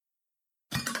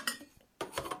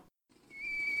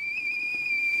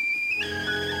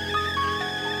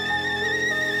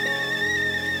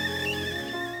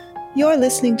You're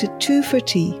listening to Two for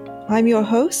Tea. I'm your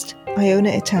host,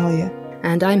 Iona Italia.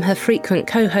 And I'm her frequent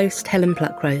co-host, Helen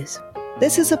Pluckrose.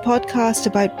 This is a podcast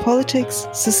about politics,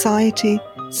 society,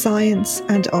 science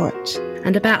and art.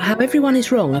 And about how everyone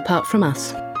is wrong apart from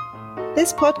us.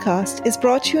 This podcast is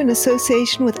brought to you in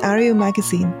association with Ario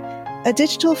Magazine, a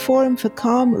digital forum for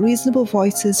calm, reasonable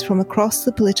voices from across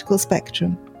the political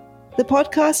spectrum. The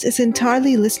podcast is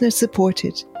entirely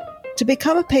listener-supported. To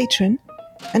become a patron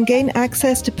and gain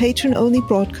access to patron-only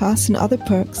broadcasts and other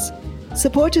perks,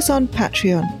 support us on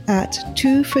Patreon at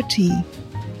 2 for Tea.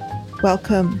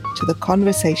 Welcome to the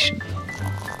conversation.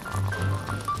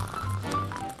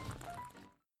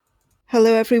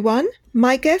 Hello everyone.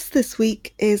 My guest this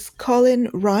week is Colin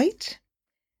Wright.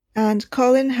 And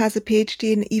Colin has a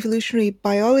PhD in evolutionary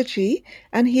biology,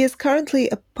 and he is currently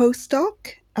a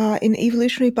postdoc in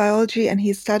evolutionary biology, and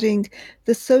he's studying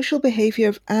the social behavior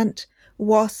of ant,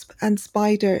 wasp and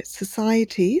spider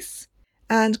societies.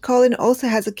 And Colin also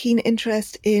has a keen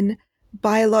interest in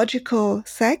biological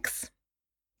sex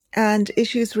and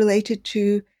issues related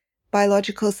to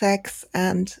biological sex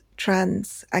and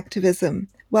trans activism.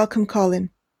 Welcome,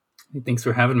 Colin. Thanks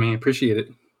for having me. I appreciate it.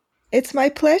 It's my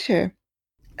pleasure.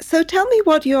 So tell me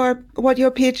what your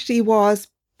PhD was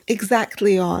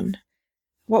exactly on.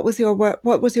 What was your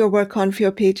work on for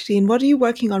your PhD, and what are you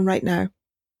working on right now?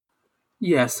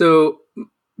 Yeah, so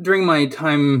during my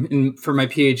time for my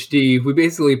PhD, we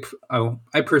basically,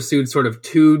 I pursued sort of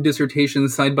two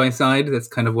dissertations side by side. That's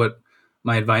kind of what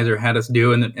my advisor had us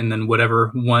do. And then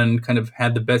whatever one kind of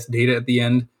had the best data at the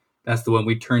end, that's the one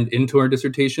we turned into our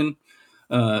dissertation.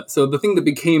 So the thing that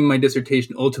became my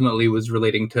dissertation ultimately was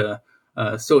relating to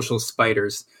social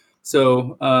spiders.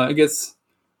 So I guess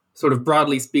sort of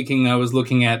broadly speaking, I was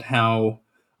looking at how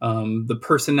the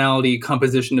personality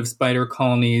composition of spider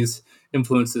colonies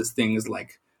influences things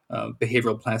like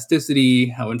behavioral plasticity,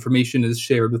 how information is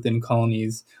shared within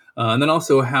colonies, and then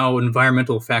also how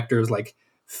environmental factors like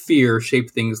fear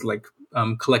shape things like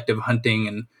collective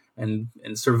hunting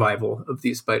and survival of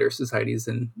these spider societies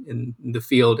in the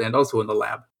field and also in the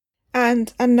lab.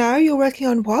 And now you're working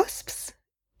on wasps?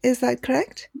 Is that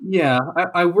correct? Yeah,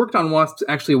 I worked on wasps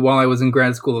actually while I was in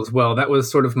grad school as well. That was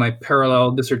sort of my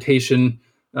parallel dissertation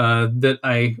that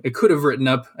I could have written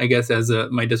up, I guess, as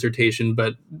my dissertation,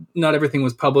 but not everything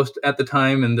was published at the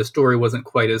time, and the story wasn't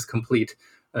quite as complete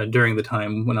during the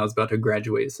time when I was about to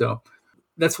graduate. So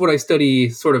that's what I study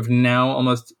sort of now,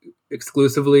 almost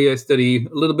exclusively. I study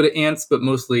a little bit of ants, but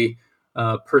mostly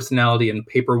personality and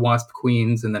paper wasp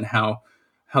queens, and then how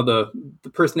the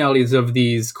personalities of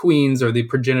these queens or the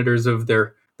progenitors of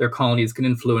their colonies can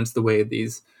influence the way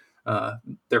these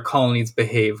their colonies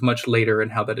behave much later,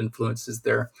 and how that influences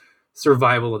their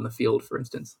survival in the field, for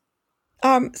instance.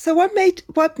 So what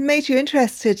made you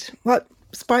interested? What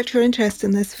sparked your interest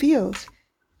in this field?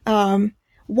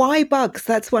 Why bugs?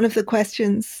 That's one of the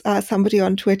questions somebody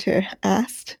on Twitter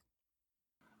asked.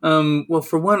 Well,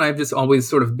 for one, I've just always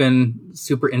sort of been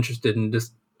super interested in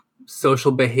just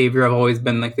social behavior. I've always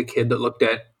been like the kid that looked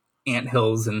at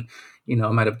anthills and, I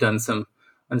might have done some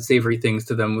unsavory things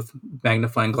to them with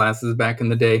magnifying glasses back in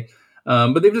the day.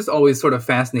 But they've just always sort of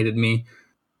fascinated me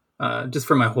just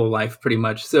for my whole life, pretty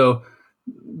much. So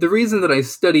the reason that I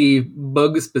study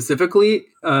bugs specifically,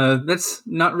 that's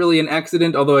not really an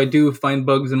accident, although I do find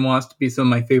bugs and wasps to be some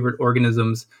of my favorite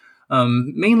organisms.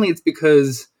 Mainly it's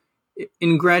because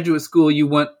in graduate school, you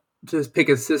want to pick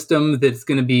a system that's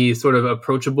going to be sort of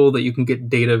approachable, that you can get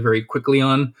data very quickly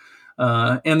on.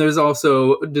 And there's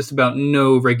also just about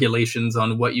no regulations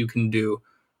on what you can do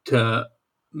to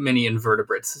many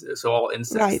invertebrates. So all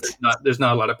insects, right. There's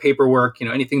not a lot of paperwork.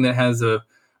 Anything that has a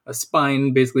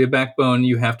spine, basically a backbone,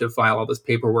 you have to file all this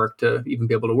paperwork to even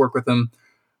be able to work with them.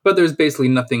 But there's basically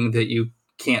nothing that you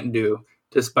can't do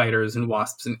to spiders and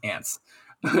wasps and ants.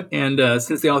 And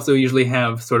since they also usually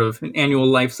have sort of annual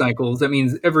life cycles, that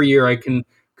means every year I can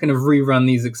kind of rerun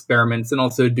these experiments and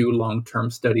also do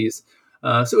long-term studies.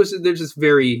 So they're just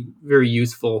very, very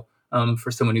useful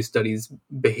for someone who studies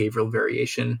behavioral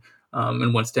variation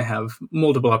and wants to have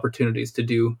multiple opportunities to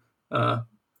do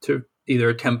to either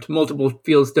attempt multiple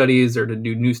field studies or to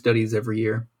do new studies every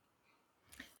year.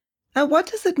 What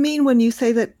does it mean when you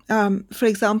say that, for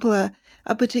example,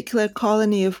 a particular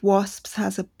colony of wasps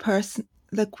has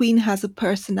the queen has a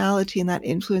personality and that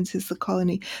influences the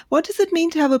colony? What does it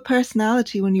mean to have a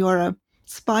personality when you're a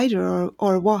spider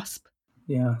or a wasp?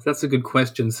 Yeah, that's a good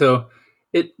question. So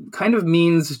it kind of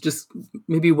means just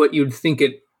maybe what you'd think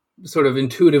it sort of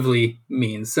intuitively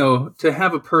means. So to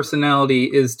have a personality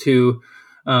is to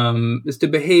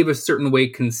behave a certain way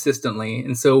consistently.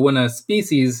 And so when a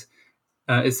species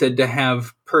is said to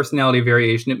have personality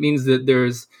variation, it means that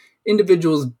there's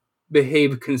individuals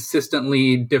behave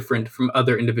consistently different from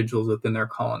other individuals within their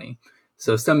colony.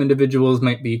 So some individuals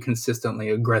might be consistently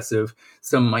aggressive,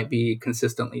 some might be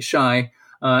consistently shy,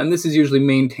 and this is usually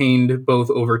maintained both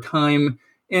over time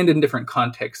and in different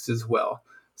contexts as well.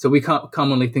 So we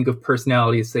commonly think of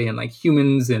personalities, say, in like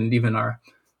humans and even our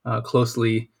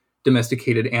closely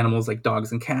domesticated animals like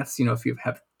dogs and cats. If you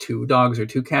have 2 dogs or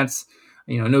 2 cats,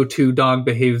 no 2 dog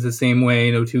behaves the same way,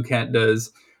 no 2 cat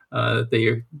does.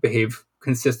 They behave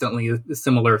consistently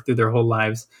similar through their whole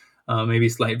lives, maybe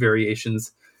slight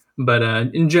variations. But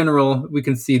in general, we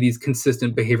can see these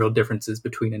consistent behavioral differences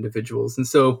between individuals. And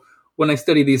so when I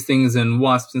study these things in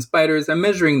wasps and spiders, I'm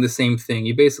measuring the same thing.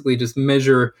 You basically just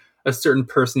measure a certain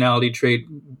personality trait,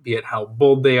 be it how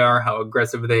bold they are, how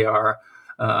aggressive they are,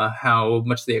 how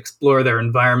much they explore their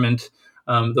environment,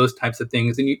 those types of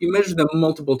things. And you measure them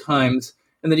multiple times,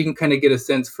 and then you can kind of get a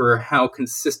sense for how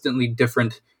consistently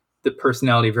different the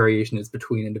personality variation is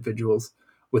between individuals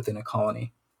within a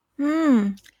colony.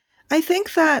 I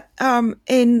think that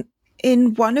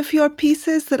in one of your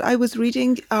pieces that I was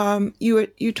reading,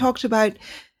 you talked about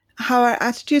how our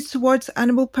attitudes towards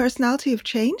animal personality have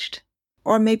changed,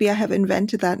 or maybe I have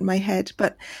invented that in my head.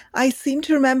 But I seem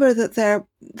to remember that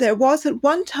there was at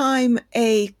one time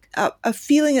a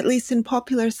feeling, at least in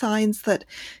popular science, that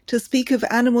to speak of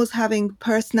animals having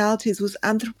personalities was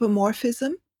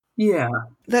anthropomorphism. Yeah,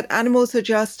 that animals are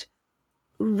just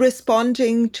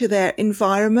responding to their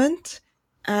environment,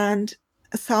 and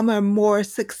some are more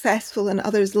successful and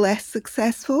others less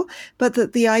successful, but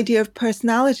that the idea of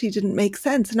personality didn't make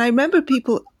sense. And I remember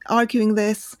people arguing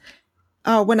this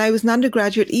when I was an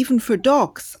undergraduate, even for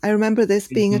dogs. I remember this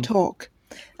being a talk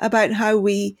about how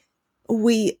we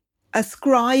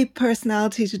ascribe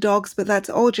personality to dogs, but that's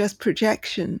all just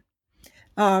projection.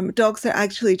 Dogs are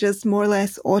actually just more or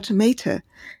less automata.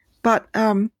 But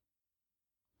I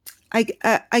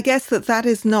guess that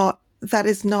is not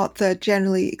the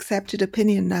generally accepted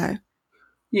opinion now.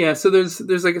 Yeah, so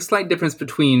there's like a slight difference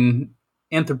between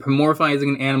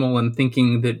anthropomorphizing an animal and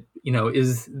thinking that,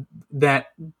 is that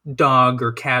dog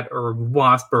or cat or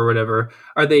wasp or whatever,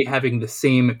 are they having the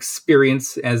same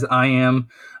experience as I am?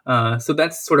 So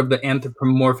that's sort of the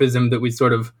anthropomorphism that we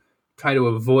sort of try to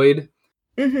avoid.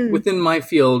 Mm-hmm. Within my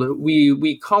field,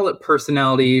 we call it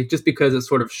personality just because it's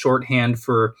sort of shorthand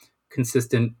for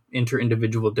consistent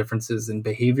inter-individual differences in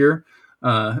behavior.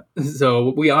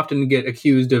 So we often get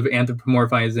accused of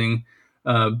anthropomorphizing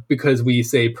because we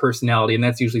say personality, and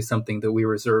that's usually something that we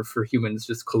reserve for humans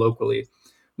just colloquially.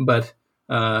 But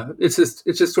it's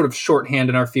just sort of shorthand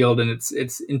in our field, and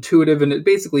it's intuitive, and it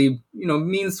basically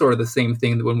means sort of the same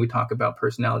thing that when we talk about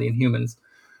personality in humans.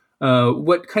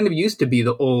 What kind of used to be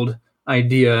the old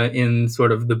idea in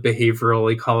sort of the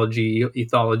behavioral ecology,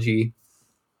 ethology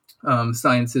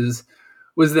sciences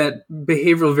was that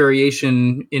behavioral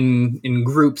variation in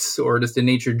groups or just in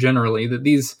nature generally, that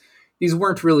these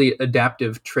weren't really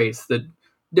adaptive traits, that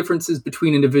differences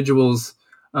between individuals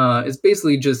is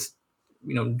basically just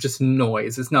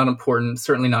noise. It's not important,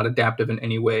 certainly not adaptive in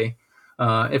any way.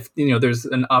 If there's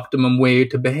an optimum way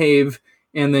to behave,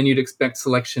 and then you'd expect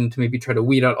selection to maybe try to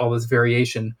weed out all this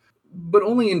variation. But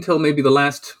only until maybe the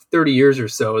last 30 years or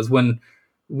so is when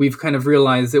we've kind of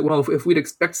realized that, well, if we'd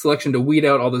expect selection to weed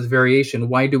out all this variation,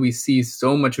 why do we see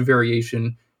so much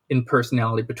variation in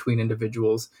personality between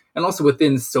individuals? And also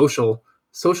within social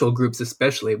groups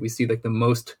especially, we see like the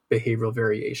most behavioral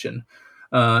variation.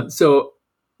 So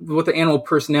what the animal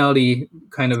personality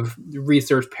kind of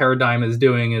research paradigm is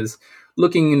doing is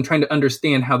looking and trying to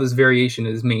understand how this variation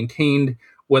is maintained,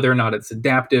 whether or not it's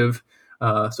adaptive,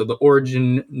 so the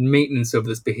origin, maintenance of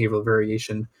this behavioral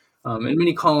variation. And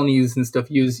many colonies and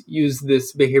stuff use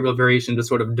this behavioral variation to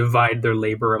sort of divide their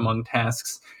labor among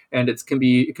tasks, and it can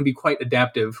be quite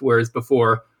adaptive. Whereas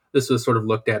before, this was sort of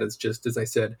looked at as just, as I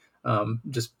said,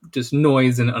 just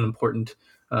noise and unimportant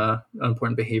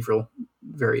behavioral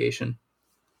variation.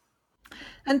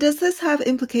 And does this have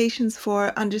implications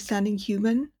for understanding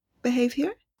human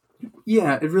behavior?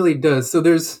 Yeah, it really does. So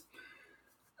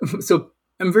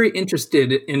I'm very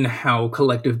interested in how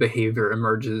collective behavior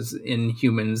emerges in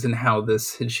humans and how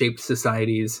this had shaped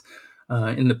societies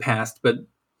in the past. But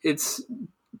it's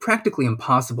practically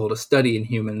impossible to study in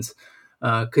humans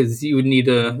because you would need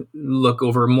to look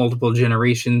over multiple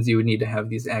generations. You would need to have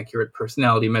these accurate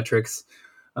personality metrics.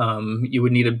 You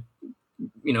would need to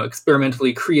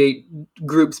experimentally create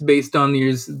groups based on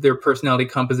their personality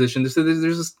composition. So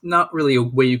there's just not really a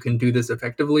way you can do this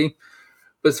effectively.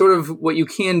 But sort of what you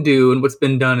can do and what's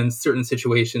been done in certain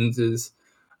situations is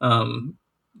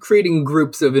creating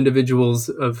groups of individuals,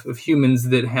 of humans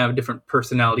that have different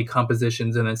personality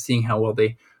compositions, and then seeing how well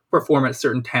they perform at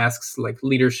certain tasks, like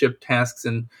leadership tasks.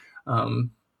 And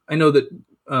I know that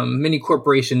many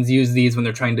corporations use these when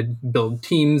they're trying to build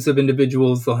teams of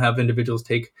individuals. They'll have individuals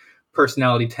take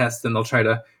personality tests, and they'll try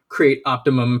to create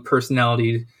optimum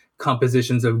personality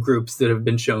compositions of groups that have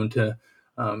been shown to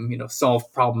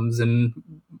solve problems in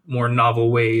more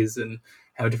novel ways and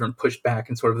have different pushback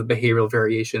and sort of the behavioral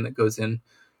variation that goes in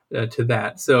to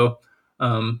that. So,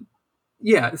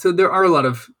 so there are a lot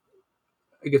of,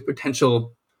 I guess,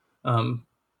 potential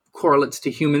correlates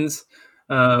to humans.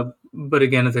 But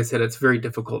again, as I said, it's very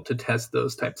difficult to test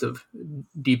those types of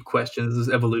deep questions, those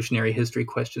evolutionary history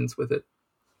questions with it.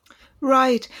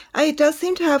 Right. It does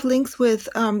seem to have links with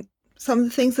some of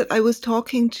the things that I was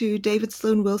talking to David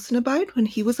Sloan Wilson about when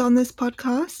he was on this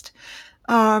podcast.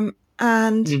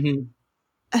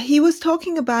 He was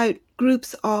talking about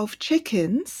groups of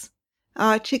chickens,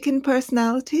 chicken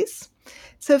personalities.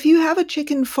 So if you have a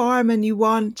chicken farm and you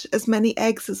want as many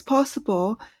eggs as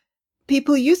possible,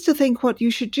 people used to think what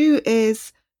you should do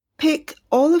is pick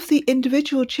all of the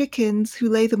individual chickens who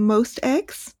lay the most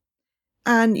eggs,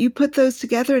 and you put those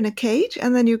together in a cage,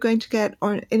 and then you're going to get,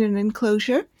 or in an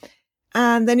enclosure,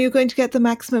 and then you're going to get the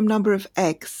maximum number of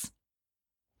eggs.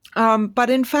 But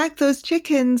in fact, those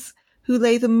chickens who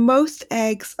lay the most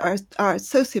eggs are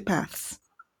sociopaths.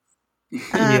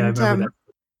 And, I remember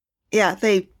that.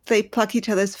 They pluck each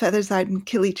other's feathers out and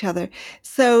kill each other.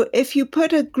 So if you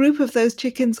put a group of those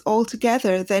chickens all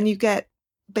together, then you get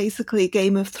basically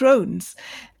Game of Thrones.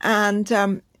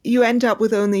 And you end up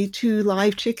with only 2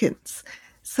 live chickens.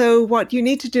 So what you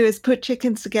need to do is put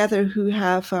chickens together who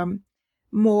have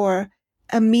more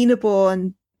amenable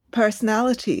and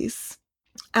personalities,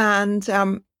 and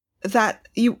that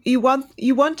you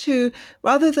want to,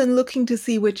 rather than looking to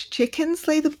see which chickens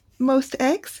lay the most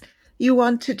eggs, you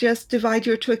want to just divide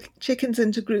your chickens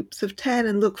into groups of 10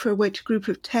 and look for which group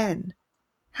of 10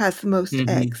 has the most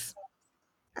eggs,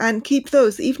 and keep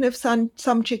those, even if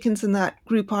some chickens in that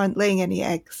group aren't laying any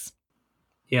eggs.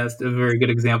 Yeah, it's a very good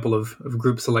example of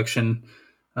group selection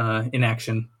in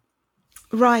action.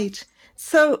 Right.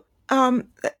 So,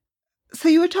 so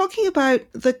you were talking about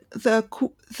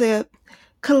the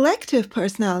collective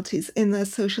personalities in the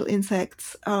social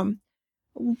insects.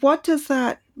 What does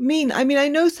that mean? I mean, I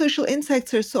know social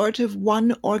insects are sort of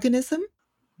one organism,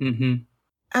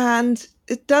 and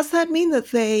does that mean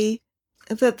that they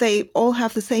all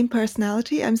have the same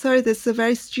personality? I'm sorry, this is a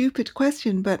very stupid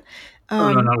question, but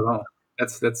no, not at all.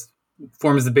 That's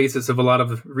forms the basis of a lot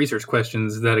of research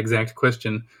questions. That exact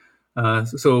question.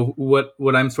 So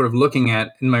what I'm sort of looking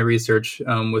at in my research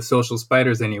with social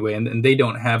spiders anyway, and they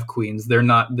don't have queens. They're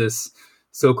not this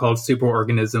so-called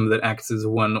superorganism that acts as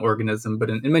one organism, but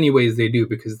in many ways they do,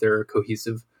 because they're a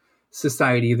cohesive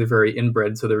society. They're very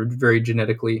inbred, so they're very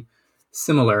genetically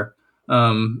similar.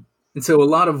 And so a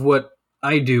lot of what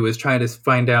I do is try to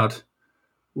find out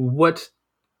what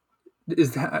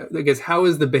is, I guess, how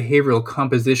is the behavioral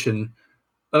composition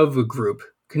of a group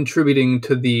contributing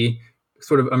to the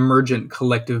sort of emergent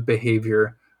collective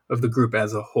behavior of the group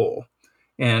as a whole.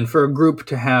 And for a group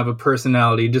to have a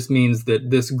personality just means that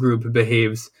this group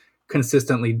behaves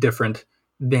consistently different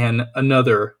than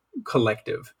another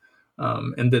collective,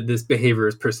 and that this behavior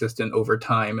is persistent over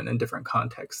time and in different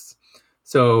contexts.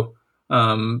 So,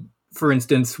 for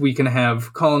instance, we can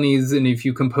have colonies, and if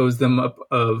you compose them up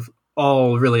of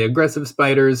all really aggressive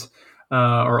spiders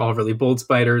or all really bold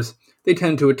spiders, they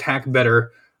tend to attack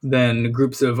better than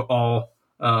groups of all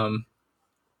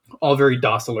very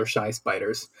docile or shy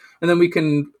spiders. And then we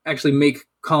can actually make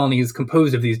colonies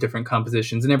composed of these different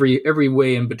compositions and every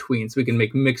way in between. So we can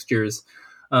make mixtures.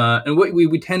 And what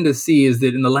we tend to see is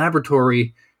that in the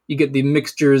laboratory, you get the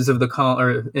mixtures of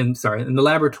in the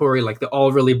laboratory, like the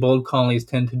all really bold colonies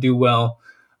tend to do well.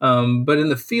 But in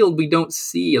the field, we don't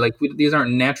see, these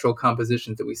aren't natural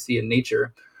compositions that we see in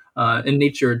nature. In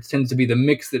nature, it tends to be the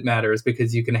mix that matters,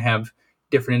 because you can have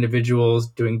different individuals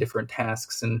doing different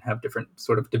tasks and have different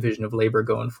sort of division of labor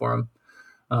going for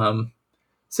them.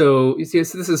 So you see,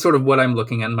 so this is sort of what I'm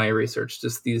looking at in my research,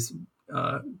 just these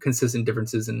consistent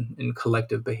differences in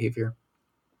collective behavior.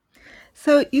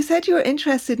 So you said you were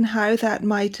interested in how that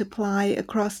might apply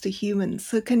across to humans.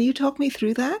 So can you talk me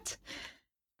through that?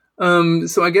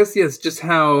 So I guess, yes, just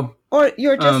how... Or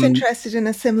you're just interested in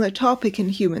a similar topic in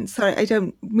humans. Sorry, I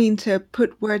don't mean to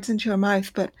put words into your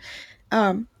mouth, but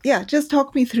just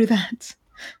talk me through that.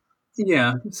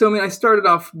 Yeah. So, I mean, I started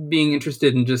off being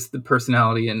interested in just the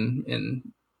personality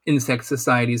in insect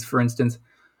societies, for instance.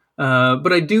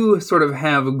 But I do sort of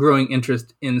have a growing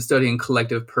interest in studying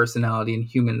collective personality in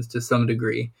humans to some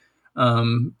degree.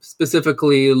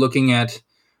 Specifically looking at,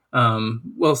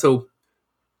 so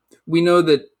we know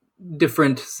that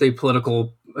different, say,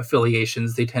 political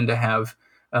affiliations, they tend to have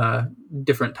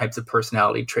different types of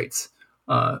personality traits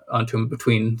onto them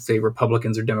between, say,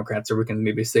 Republicans or Democrats, or we can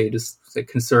maybe say just say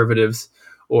conservatives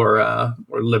or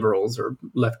liberals or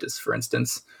leftists, for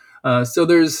instance. So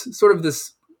there's sort of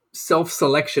this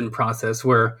self-selection process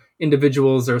where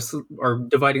individuals are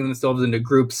dividing themselves into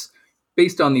groups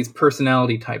based on these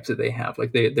personality types that they have.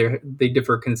 Like they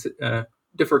differ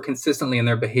consistently in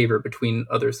their behavior between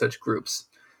other such groups.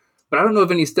 But I don't know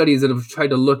of any studies that have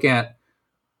tried to look at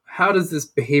how does this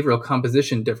behavioral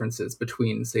composition differences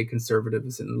between, say,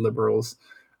 conservatives and liberals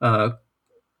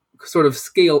sort of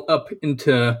scale up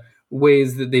into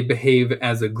ways that they behave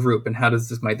as a group, and how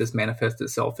might this manifest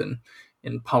itself in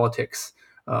politics,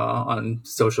 on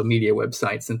social media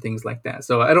websites and things like that.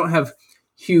 So I don't have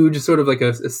huge sort of like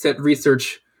a set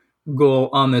research goal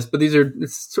on this, but these are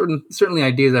certainly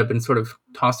ideas I've been sort of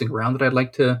tossing around that I'd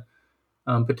like to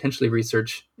potentially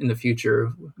research in the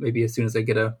future, maybe as soon as I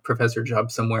get a professor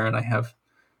job somewhere and I have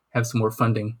some more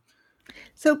funding.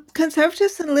 So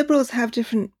conservatives and liberals have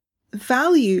different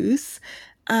values,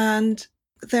 and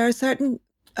there are certain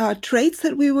traits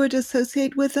that we would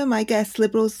associate with them. I guess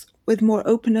liberals with more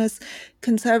openness,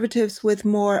 conservatives with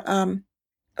more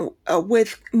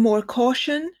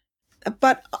caution.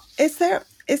 But is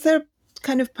there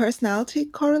kind of personality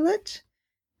correlate?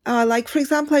 Like, for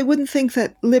example, I wouldn't think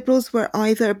that liberals were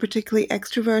either particularly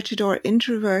extroverted or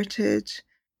introverted.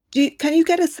 Can you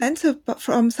get a sense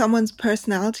from someone's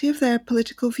personality of their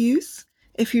political views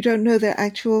if you don't know their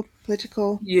actual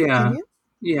political opinion?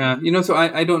 Yeah. So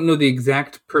I don't know the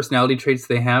exact personality traits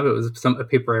they have. It was a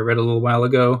paper I read a little while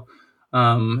ago.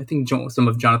 I think some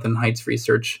of Jonathan Haidt's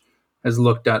research has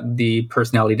looked at the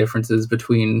personality differences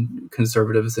between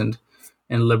conservatives and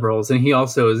liberals. And he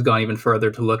also has gone even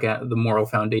further to look at the moral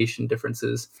foundation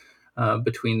differences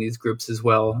between these groups as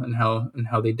well, and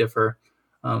how they differ.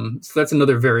 So that's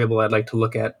another variable I'd like to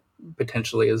look at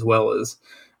potentially, as well as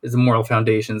the moral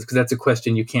foundations, because that's a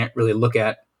question you can't really look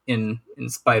at in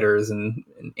spiders and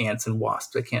ants and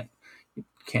wasps. You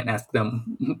can't ask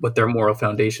them what their moral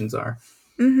foundations are.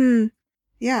 Mm-hmm.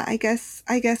 Yeah, I guess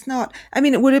not. I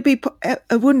mean, it wouldn't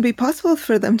be possible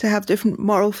for them to have different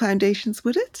moral foundations,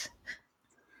 would it?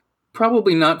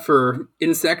 Probably not for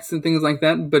insects and things like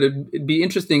that, but it'd be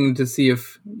interesting to see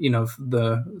if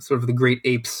the sort of the great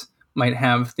apes might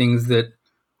have things that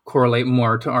correlate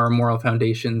more to our moral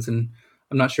foundations. And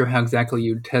I'm not sure how exactly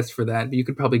you'd test for that, but you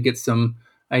could probably get some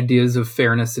ideas of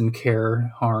fairness and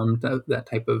care, harm, that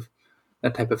type of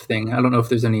thing. I don't know if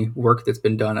there's any work that's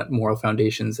been done at moral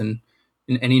foundations in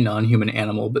any non-human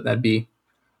animal, but that'd be,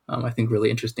 I think, really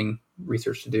interesting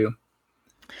research to do.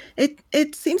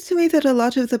 It seems to me that a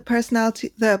lot of the personality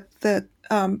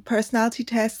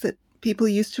tests that people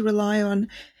used to rely on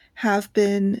have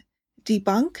been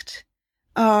debunked.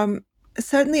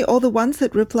 Certainly, all the ones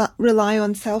that rely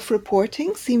on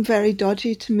self-reporting seem very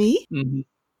dodgy to me. Mm-hmm.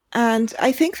 And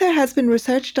I think there has been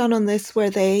research done on this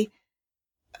where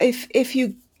if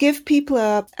you give people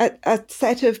a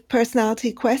set of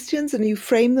personality questions and you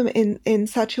frame them in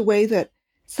such a way that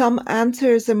some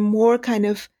answers are more kind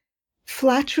of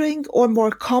flattering or more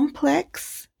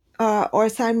complex or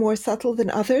sound more subtle than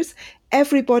others,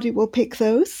 everybody will pick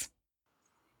those.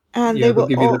 And they will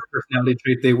give you the personality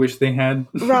trait they wish they had.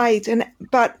 Right.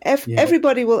 But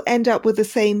everybody will end up with the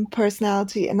same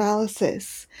personality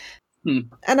analysis.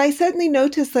 And I certainly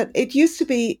noticed that it used to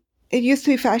be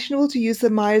fashionable to use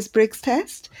the Myers-Briggs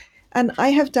test. And I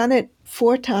have done it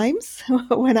 4 times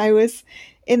when I was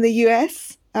in the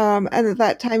US. And at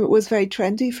that time, it was very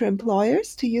trendy for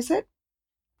employers to use it.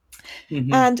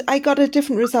 Mm-hmm. And I got a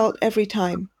different result every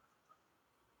time.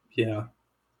 Yeah,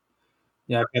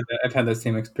 I've had that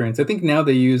same experience. I think now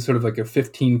they use sort of like a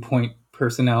 15-point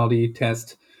personality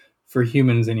test for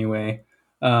humans anyway.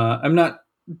 I'm not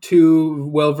too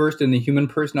well versed in the human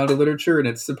personality literature, and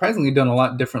it's surprisingly done a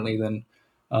lot differently than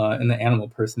in the animal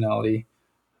personality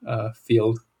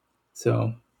field.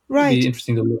 So it'd be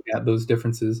interesting to look at those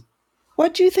differences.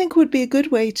 What do you think would be a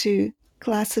good way to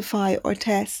classify or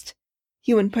test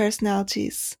human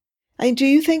personalities? And do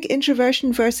you think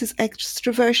introversion versus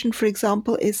extroversion, for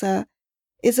example, is a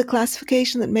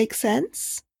classification that makes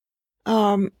sense?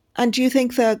 And do you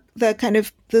think the kind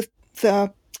of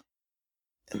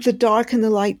the dark and the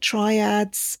light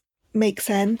triads make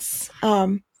sense?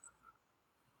 I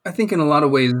think in a lot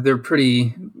of ways they're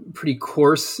pretty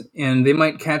coarse, and they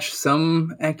might catch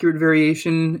some accurate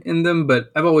variation in them.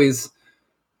 But I've always,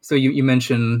 so you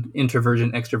mentioned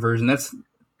introversion, extroversion.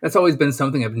 That's always been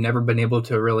something I've never been able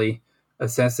to really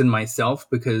assess in myself,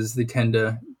 because they tend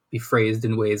to be phrased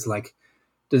in ways like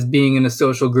does being in a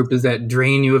social group, does that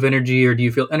drain you of energy, or do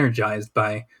you feel energized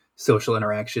by social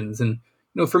interactions? And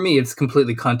for me, it's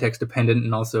completely context dependent,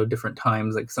 and also different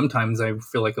times. Like sometimes I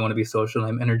feel like I want to be social and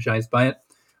I'm energized by it,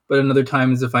 but in other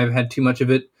times, if I've had too much of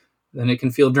it, then it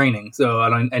can feel draining. So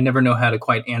I never know how to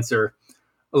quite answer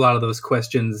a lot of those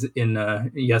questions in a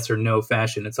yes or no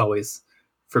fashion. It's always,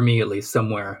 for me at least,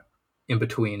 somewhere in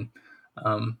between.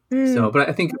 But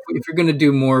I think if you're going to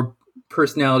do more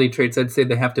personality traits, I'd say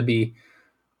they have to be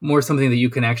more something that you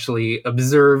can actually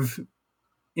observe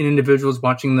in individuals,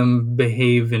 watching them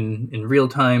behave in real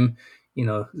time.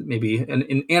 Maybe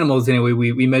in animals anyway,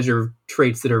 we measure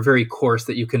traits that are very coarse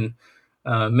that you can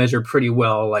measure pretty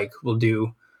well. Like we'll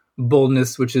do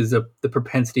boldness, which is the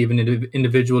propensity of an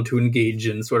individual to engage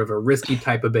in sort of a risky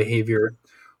type of behavior,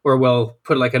 or we'll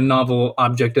put like a novel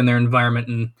object in their environment,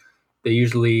 and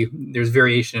there's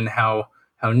variation in how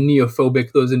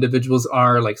neophobic those individuals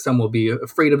are. Like some will be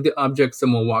afraid of the object,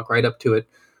 some will walk right up to it,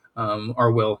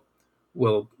 or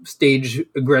will stage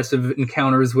aggressive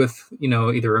encounters with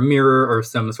either a mirror or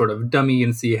some sort of dummy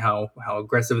and see how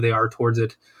aggressive they are towards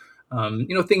it.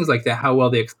 Things like that, how well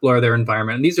they explore their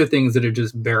environment. And these are things that are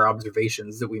just bare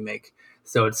observations that we make.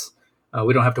 So it's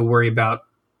we don't have to worry about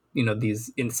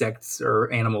these insects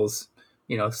or animals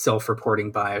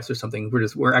self-reporting bias or something.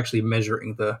 We're actually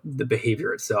measuring the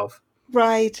behavior itself.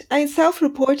 Right. And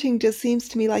self-reporting just seems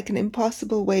to me like an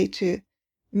impossible way to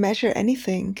measure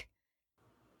anything.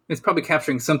 It's probably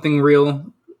capturing something real,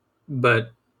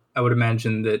 but I would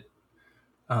imagine that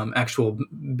actual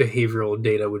behavioral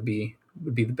data would be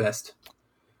the best.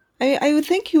 I would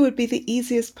think you would be the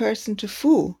easiest person to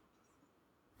fool,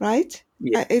 right?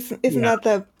 Yeah. Isn't that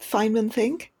the Feynman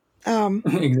thing?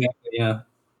 Exactly, yeah.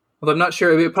 Although I'm not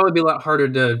sure, it would probably be a lot harder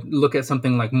to look at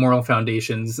something like moral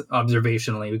foundations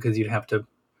observationally, because you'd have to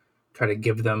try to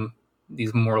give them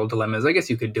these moral dilemmas. I guess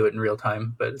you could do it in real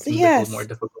time, but it seems like a little more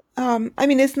difficult.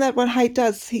 Isn't that what Haidt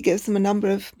does? He gives them a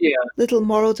number of little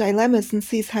moral dilemmas and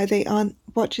sees how they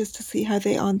watches to see how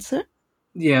they answer.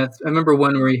 Yeah, I remember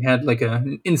one where he had like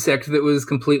an insect that was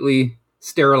completely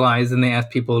sterilized, and they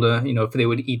asked people to, if they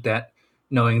would eat that,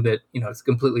 knowing that, it's a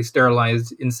completely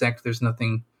sterilized insect. There's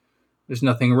nothing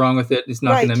wrong with it. It's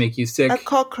not going to make you sick. A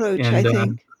cockroach, I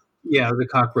think. Yeah, the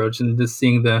cockroach, and just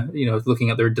seeing looking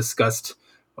at their disgust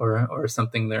or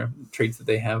something, their traits that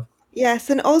they have. Yes,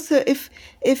 and also if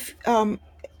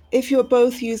you're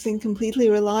both using completely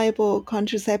reliable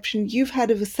contraception, you've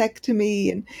had a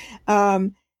vasectomy,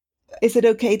 and is it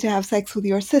okay to have sex with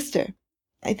your sister?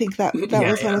 I think that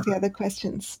was one of the other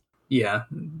questions. Yeah,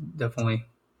 definitely.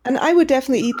 And I would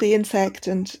definitely eat the insect,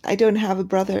 and I don't have a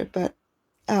brother, but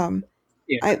I've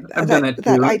done that too.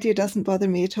 That idea doesn't bother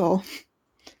me at all.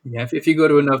 Yeah, if you go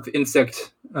to enough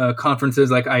insect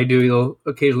conferences like I do, you'll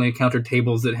occasionally encounter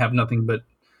tables that have nothing but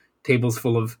tables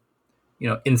full of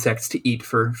insects to eat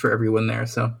for everyone there.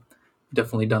 So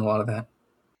definitely done a lot of that.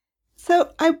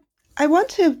 So I want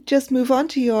to just move on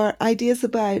to your ideas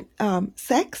about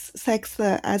sex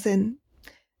as in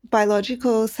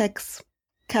biological sex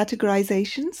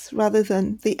categorizations rather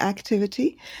than the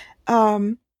activity.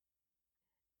 So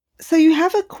you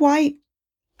have a quite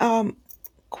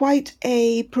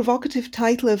a provocative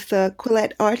title of the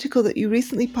Quillette article that you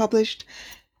recently published,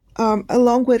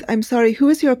 along with, I'm sorry, who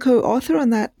is your co-author on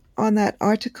that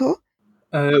article?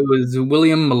 It was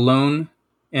William Malone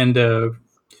and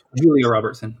Julia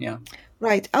Robertson, yeah.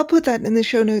 Right, I'll put that in the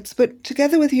show notes. But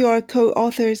together with your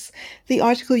co-authors, the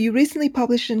article you recently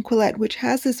published in Quillette, which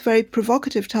has this very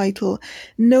provocative title,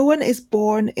 "No One is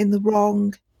Born in the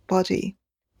Wrong Body."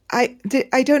 I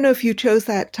don't know if you chose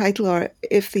that title or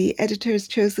if the editors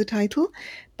chose the title,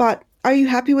 but are you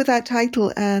happy with that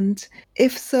title? And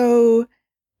if so,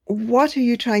 what are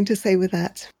you trying to say with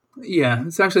that? Yeah,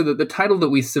 it's actually the title that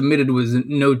we submitted was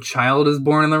 "No Child is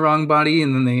Born in the Wrong Body,"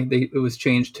 and then it was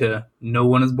changed to "No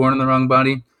One is Born in the Wrong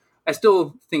Body." I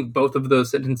still think both of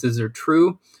those sentences are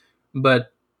true,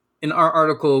 but in our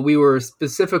article, we were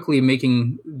specifically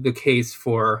making the case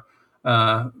for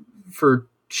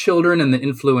children and the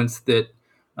influence that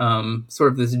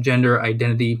sort of this gender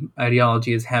identity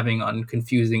ideology is having on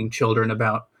confusing children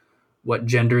about what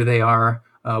gender they are,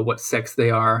 what sex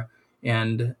they are.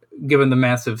 And given the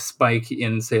massive spike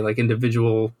in, say, like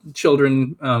individual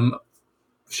children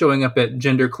showing up at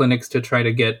gender clinics to try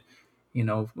to get,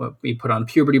 we put on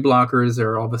puberty blockers,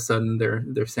 or all of a sudden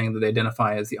they're saying that they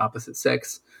identify as the opposite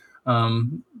sex.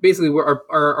 Basically,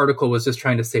 our article was just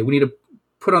trying to say we need to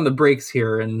put on the brakes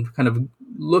here and kind of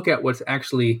look at what's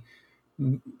actually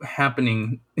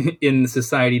happening in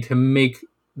society to make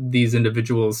these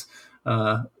individuals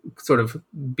sort of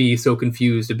be so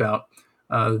confused about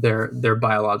their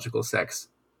biological sex.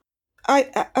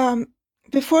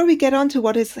 Before we get on to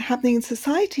what is happening in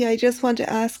society, I just want to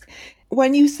ask,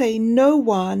 when you say no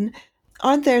one,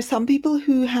 aren't there some people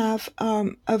who have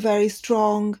a very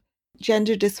strong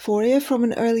gender dysphoria from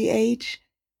an early age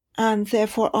and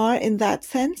therefore are, in that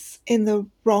sense, in the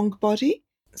wrong body?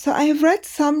 So I have read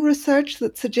some research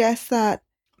that suggests that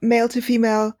male to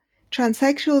female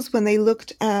transsexuals, when they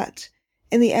looked at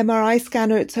in the MRI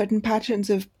scanner at certain patterns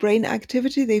of brain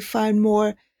activity, they found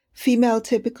more female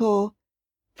typical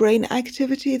brain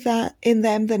activity that in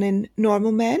them than in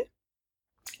normal men.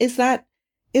 Is that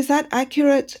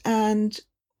accurate? And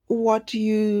what do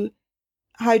you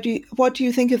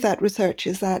think of that research?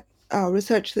 Is that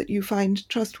research that you find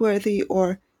trustworthy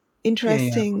or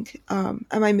interesting? Yeah.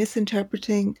 Am I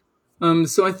misinterpreting?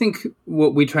 So I think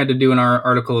what we tried to do in our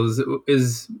article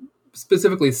is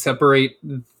specifically separate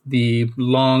the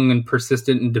long and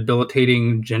persistent and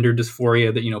debilitating gender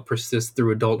dysphoria that persists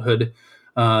through adulthood.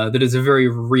 That is a very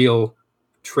real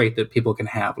trait that people can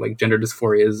have. Like, gender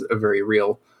dysphoria is a very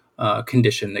real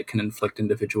condition that can inflict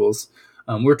individuals.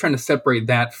 We're trying to separate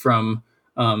that from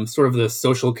sort of the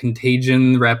social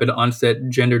contagion, rapid onset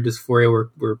gender dysphoria,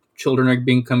 where children are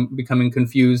becoming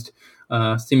confused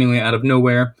seemingly out of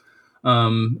nowhere.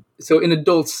 So in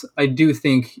adults, I do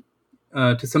think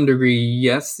to some degree,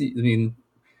 yes. I mean,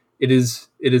 it is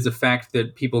a fact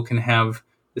that people can have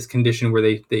this condition where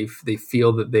they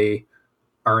feel that they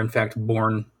are in fact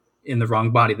born in the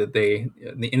wrong body, that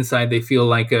on the inside they feel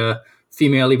like a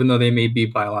female even though they may be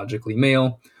biologically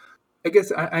male. I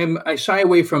guess I shy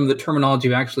away from the terminology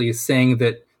of actually saying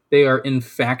that they are in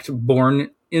fact born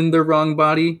in the wrong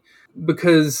body,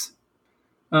 because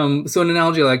so an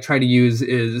analogy I like try to use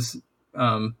is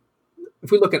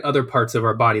if we look at other parts of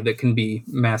our body that can be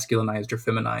masculinized or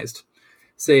feminized,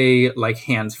 say like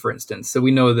hands, for instance. So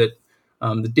we know that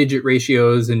the digit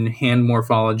ratios and hand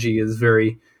morphology is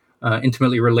very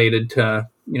intimately related to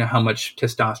how much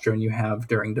testosterone you have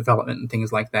during development and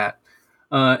things like that.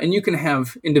 And you can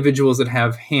have individuals that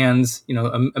have hands.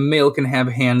 A male can have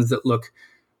hands that look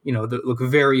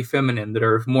very feminine, that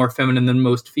are more feminine than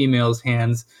most females'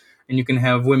 hands. And you can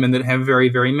have women that have very,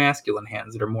 very masculine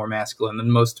hands that are more masculine than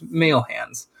most male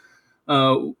hands.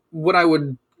 What I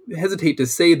would hesitate to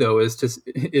say, though,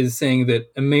 is saying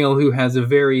that a male who has a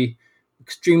very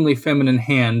extremely feminine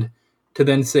hand, to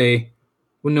then say,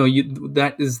 well, no,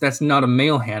 that's not a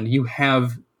male hand. You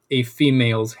have a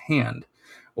female's hand,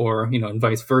 or and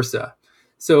vice versa.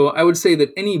 So I would say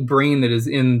that any brain that is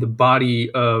in the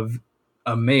body of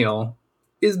a male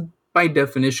is by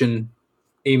definition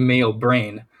a male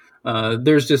brain.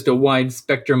 There's just a wide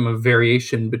spectrum of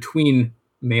variation between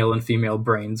male and female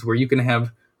brains, where you can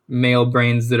have male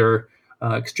brains that are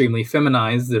extremely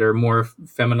feminized, that are more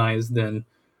feminized than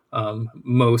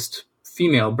most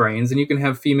female brains, and you can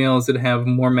have females that have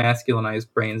more masculinized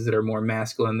brains that are more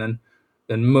masculine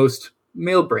than most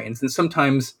male brains. And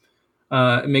sometimes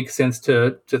it makes sense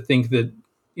to think that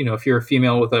if you're a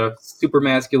female with a super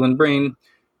masculine brain,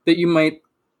 that you might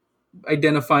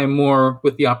identify more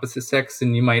with the opposite sex,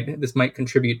 and this might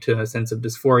contribute to a sense of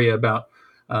dysphoria about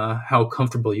how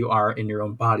comfortable you are in your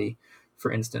own body,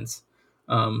 for instance.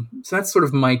 So that's sort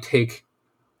of my take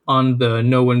on the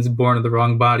no one's born in the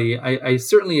wrong body. I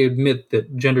certainly admit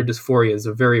that gender dysphoria is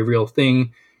a very real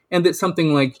thing, and that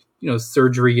something like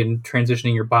surgery and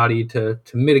transitioning your body to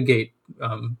mitigate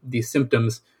these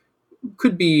symptoms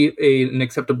could be an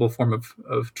acceptable form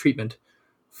of treatment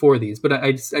for these. But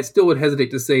I still would hesitate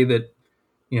to say that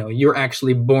you're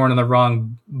actually born in the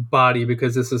wrong body,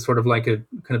 because this is sort of like a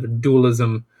kind of a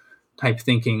dualism type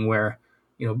thinking, where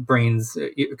brains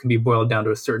it can be boiled down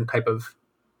to a certain type of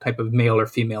male or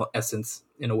female essence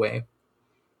in a way.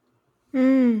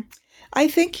 I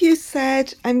think you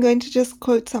said, I'm going to just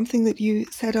quote something that you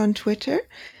said on Twitter: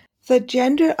 the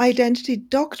gender identity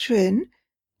doctrine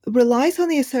relies on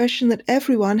the assertion that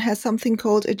everyone has something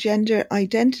called a gender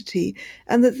identity,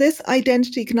 and that this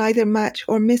identity can either match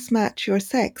or mismatch your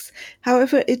sex.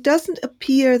 However, it doesn't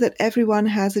appear that everyone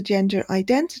has a gender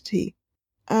identity.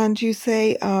 And you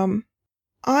say,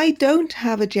 I don't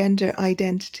have a gender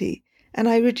identity, and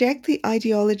I reject the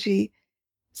ideology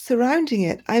surrounding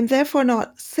it. I am therefore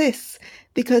not cis,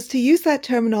 because to use that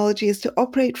terminology is to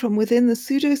operate from within the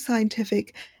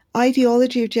pseudoscientific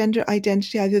ideology of gender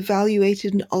identity I've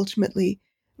evaluated and ultimately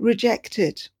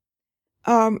rejected.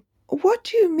 What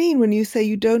do you mean when you say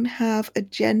you don't have a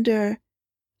gender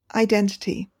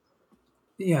identity?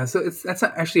 Yeah, so that's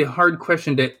actually a hard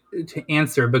question to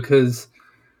answer, because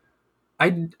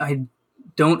I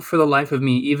don't, for the life of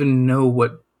me, even know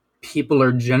what people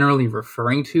are generally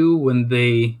referring to when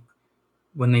they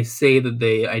when they say that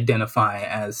they identify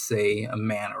as, say, a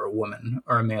man or a woman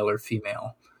or a male or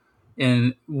female.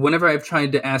 And whenever I've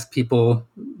tried to ask people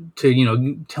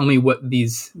to, tell me what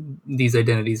these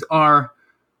identities are,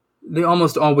 they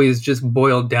almost always just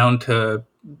boil down to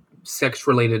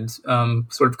sex-related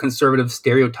sort of conservative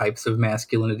stereotypes of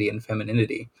masculinity and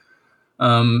femininity.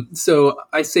 So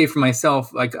I say for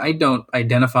myself, like, I don't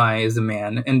identify as a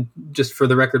man. And just for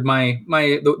the record,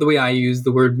 the way I use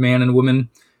the word man and woman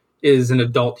is an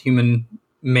adult human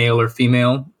male or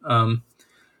female.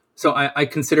 So I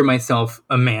consider myself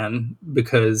a man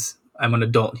because I'm an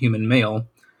adult human male.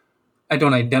 I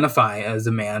don't identify as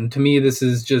a man. To me, this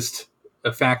is just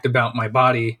a fact about my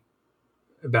body,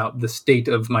 about the state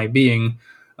of my being.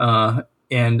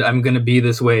 And I'm going to be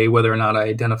this way whether or not I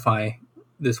identify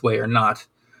this way or not.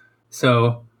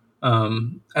 So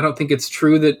I don't think it's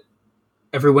true that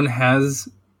everyone has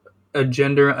a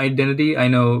gender identity. I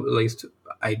know, at least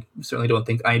I certainly don't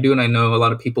think I do, and I know a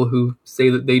lot of people who say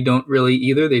that they don't really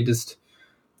either. They just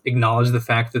acknowledge the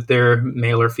fact that they're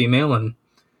male or female, and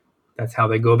that's how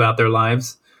they go about their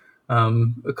lives.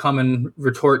 A common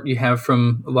retort you have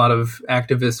from a lot of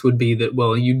activists would be that,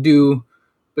 well, you do,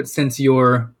 but since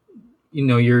your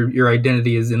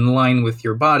identity is in line with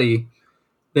your body,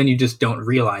 then you just don't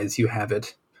realize you have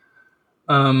it.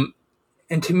 And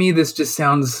to me, this just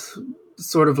sounds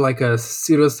sort of like a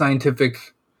pseudoscientific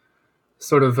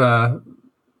sort of,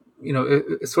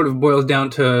 it sort of boils down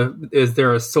to, is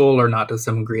there a soul or not, to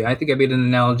some degree. I think I made an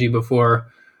analogy before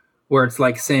where it's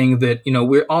like saying that,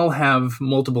 we all have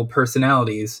multiple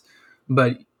personalities,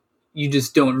 but you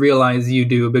just don't realize you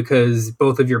do because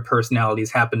both of your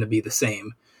personalities happen to be the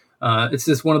same. It's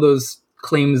just one of those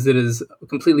claims that is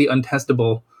completely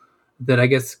untestable, that I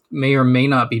guess may or may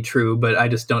not be true, but I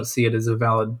just don't see it as a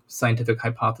valid scientific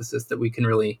hypothesis that we can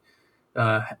really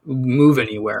move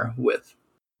anywhere with.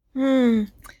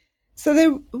 So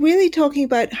they're really talking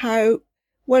about how,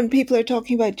 when people are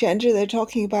talking about gender, they're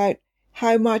talking about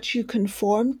how much you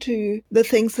conform to the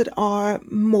things that are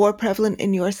more prevalent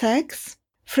in your sex.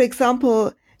 For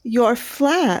example, your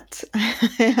flat,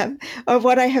 or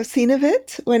what I have seen of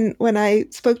it when I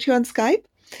spoke to you on Skype,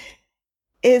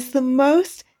 is the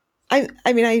most, I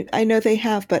know they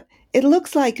have, but it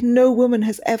looks like no woman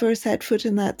has ever set foot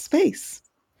in that space.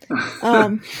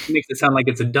 Makes it sound like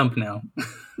it's a dump now.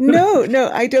 No,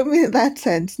 I don't mean in that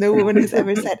sense. No woman has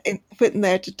ever set foot in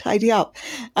there to tidy up.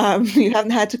 You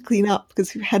haven't had to clean up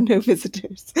because you've had no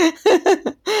visitors.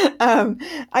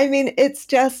 It's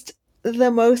just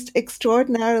the most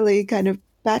extraordinarily kind of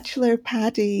bachelor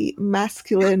paddy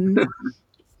masculine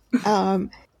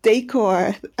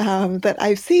decor that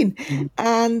I've seen.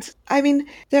 And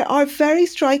there are very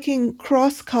striking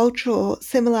cross-cultural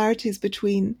similarities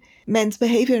between men's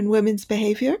behavior and women's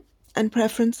behavior and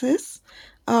preferences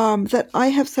that I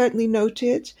have certainly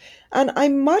noted. And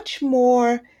I'm much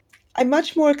more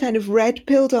kind of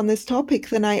red-pilled on this topic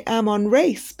than I am on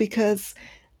race, because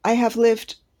I have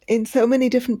lived in so many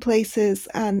different places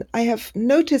and I have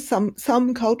noticed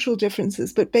some cultural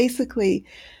differences, but basically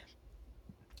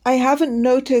I haven't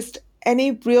noticed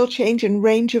any real change in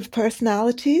range of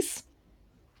personalities,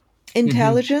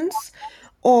 intelligence,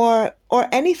 or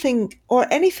anything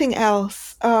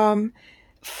else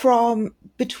from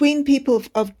between people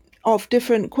of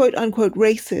different quote unquote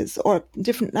races or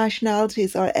different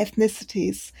nationalities or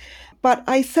ethnicities. But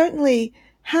I certainly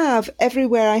have,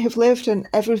 everywhere I have lived and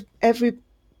everything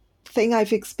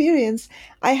I've experienced,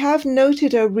 I have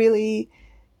noted a really,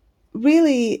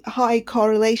 really high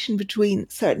correlation between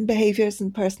certain behaviors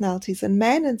and personalities in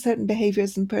men and certain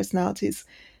behaviors and personalities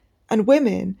and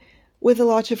women, with a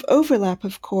lot of overlap,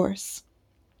 of course.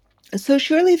 So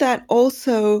surely that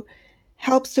also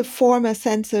helps to form a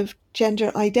sense of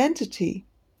gender identity.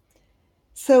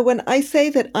 So when I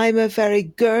say that I'm a very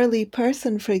girly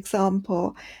person, for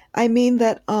example, I mean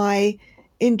that I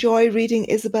enjoy reading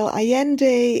Isabel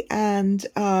Allende, and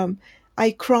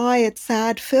I cry at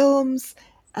sad films,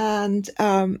 and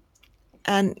I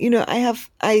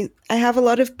have a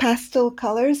lot of pastel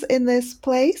colors in this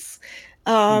place.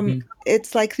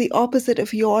 It's like the opposite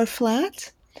of your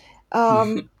flat,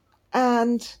 and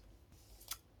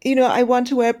I want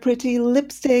to wear pretty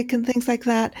lipstick and things like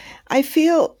that. I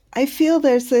feel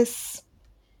there's this.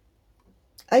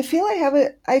 I feel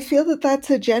that that's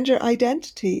a gender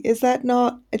identity. Is that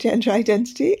not a gender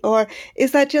identity, or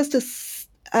is that just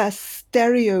a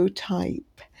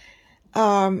stereotype?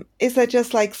 Is that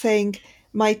just like saying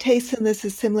my taste in this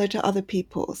is similar to other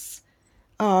people's?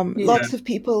 Lots of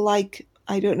people like,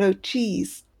 I don't know,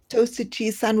 toasted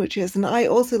cheese sandwiches, and I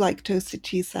also like toasted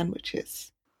cheese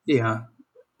sandwiches. Yeah.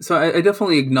 So I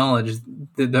definitely acknowledge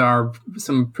that there are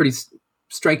some pretty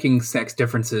striking sex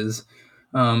differences,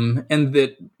 and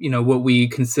that, what we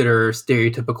consider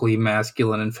stereotypically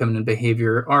masculine and feminine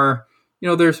behavior are,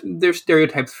 there's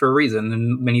stereotypes for a reason,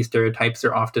 and many stereotypes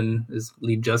are often, as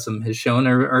Lee Jussum has shown,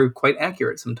 are quite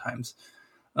accurate sometimes.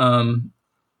 And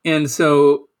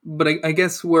so, but I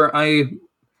guess where I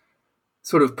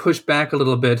sort of push back a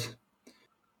little bit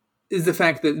is the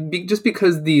fact that just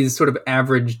because these sort of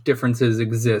average differences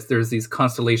exist, there's these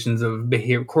constellations of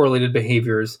correlated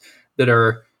behaviors that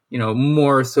are,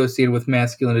 more associated with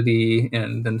masculinity,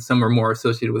 and then some are more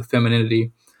associated with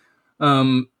femininity.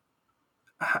 I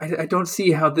don't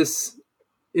see how this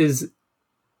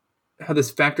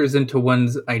factors into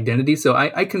one's identity. So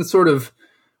I can sort of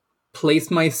place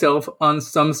myself on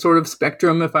some sort of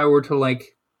spectrum if I were to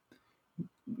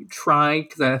try,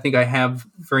 because I think I have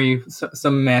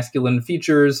some masculine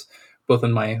features, both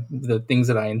in the things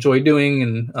that I enjoy doing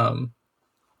and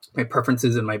my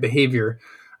preferences and my behavior.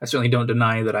 I certainly don't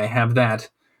deny that I have that,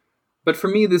 but for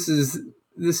me, this is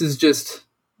just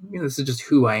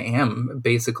who I am,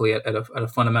 basically at a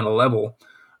fundamental level.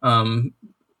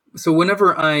 So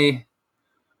whenever I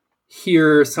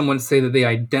hear someone say that they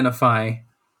identify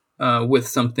with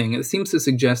something, it seems to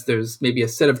suggest there's maybe a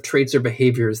set of traits or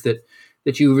behaviors that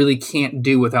you really can't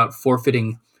do without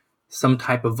forfeiting some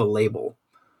type of a label.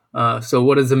 So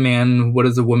what is a man? What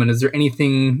is a woman? Is there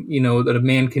anything, that a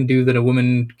man can do that a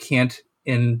woman can't,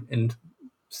 and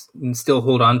still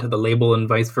hold on to the label, and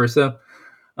vice versa?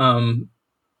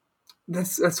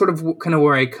 That's sort of kind of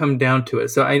where I come down to it.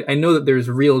 So I know that there's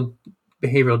real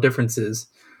behavioral differences,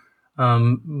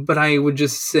 but I would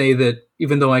just say that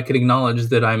even though I could acknowledge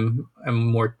that I'm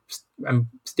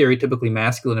stereotypically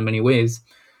masculine in many ways,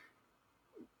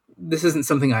 this isn't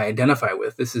something I identify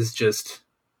with. This is just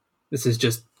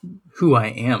who I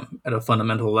am at a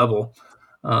fundamental level.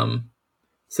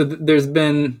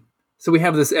 So we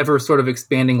have this ever sort of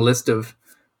expanding list of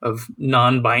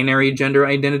non-binary gender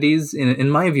identities. In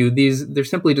my view, they're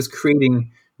simply just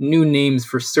creating new names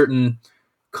for certain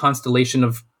constellation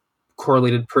of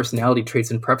correlated personality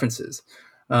traits and preferences.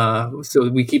 So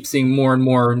we keep seeing more and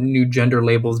more new gender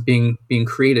labels being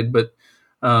created, but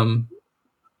and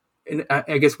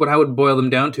I guess what I would boil them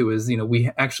down to is,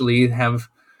 we actually have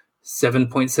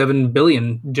 7.7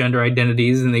 billion gender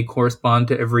identities, and they correspond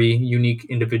to every unique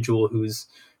individual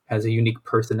has a unique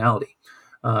personality.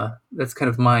 That's kind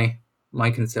of my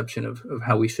conception of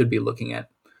how we should be looking at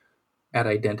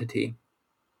identity.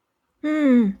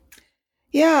 Yeah,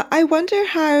 I wonder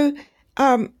how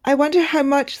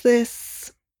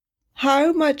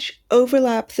much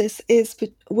overlap this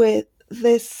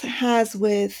has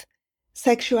with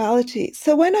sexuality.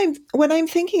 So when I'm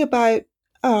thinking about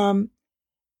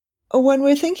when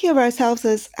we're thinking of ourselves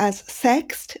as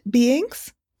sexed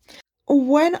beings,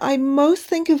 when I most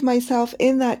think of myself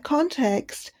in that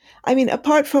context, I mean,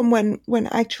 apart from when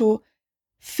actual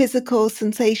physical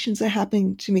sensations are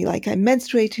happening to me, like I'm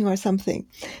menstruating or something,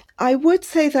 I would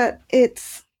say that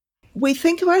we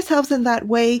think of ourselves in that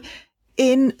way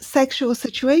in sexual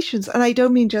situations. And I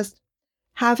don't mean just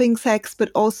having sex, but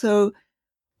also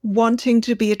wanting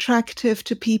to be attractive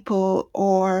to people,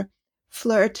 or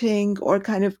flirting, or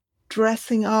kind of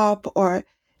dressing up, or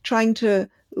trying to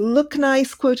look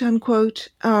nice, quote unquote,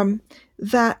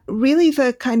 that really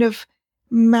the kind of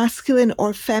masculine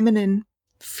or feminine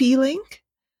feeling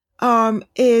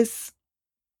is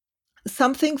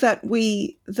something that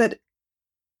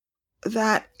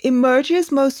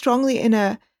emerges most strongly in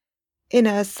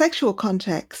a sexual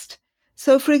context.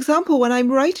 So, for example, when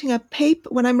I'm writing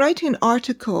an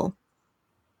article,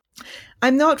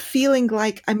 I'm not feeling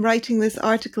like I'm writing this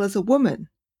article as a woman.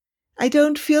 I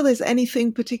don't feel there's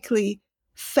anything particularly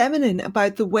feminine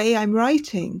about the way I'm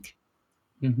writing.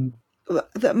 Mm-hmm.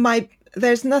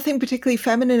 There's nothing particularly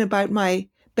feminine about my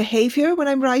behavior when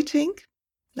I'm writing.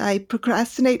 I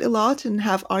procrastinate a lot and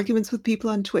have arguments with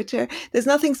people on Twitter. There's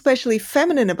nothing especially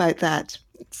feminine about that.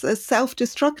 It's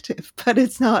self-destructive, but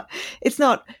it's not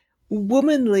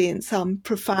womanly in some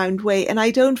profound way. And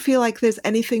I don't feel like there's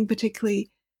anything particularly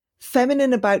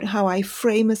feminine about how I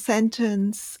frame a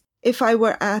sentence. If I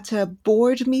were at a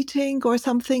board meeting or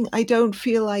something, I don't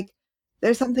feel like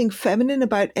there's something feminine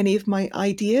about any of my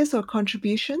ideas or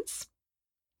contributions.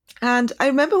 And I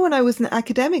remember when I was an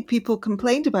academic, people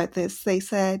complained about this. They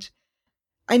said,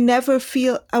 one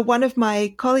of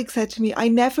my colleagues said to me, I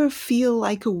never feel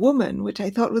like a woman, which I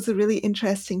thought was a really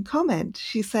interesting comment.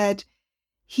 She said,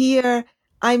 here,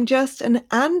 I'm just an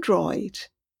android.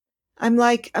 I'm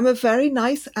a very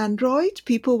nice android.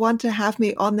 People want to have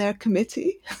me on their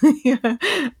committee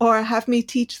or have me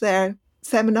teach their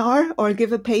seminar or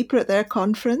give a paper at their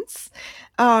conference.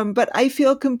 But I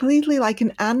feel completely like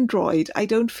an android. I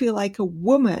don't feel like a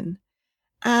woman.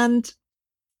 And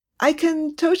I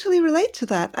can totally relate to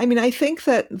that. I mean, I think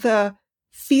that the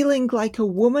feeling like a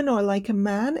woman or like a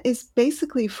man is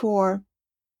basically for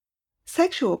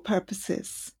sexual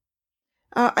purposes.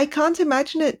 I can't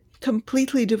imagine it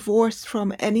completely divorced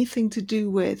from anything to do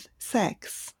with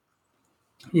sex.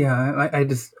 Yeah, I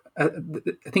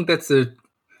think that's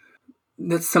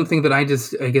something that I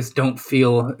guess don't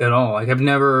feel at all. Like I've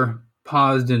never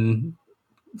paused and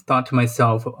thought to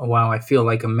myself, oh, wow, I feel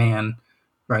like a man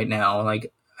right now.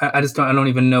 Like I don't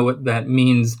even know what that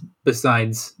means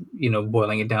besides,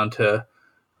 boiling it down to,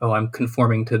 oh, I'm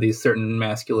conforming to these certain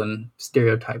masculine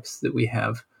stereotypes that we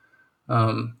have.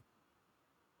 I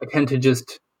tend to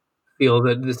just feel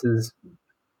that this is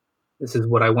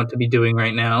what I want to be doing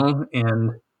right now,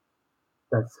 and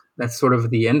that's sort of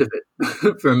the end of it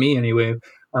for me anyway.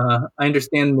 I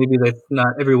understand maybe that's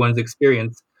not everyone's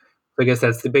experience. So I guess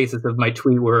that's the basis of my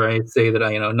tweet, where I say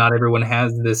that not everyone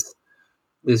has this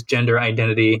gender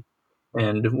identity,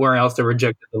 and where I also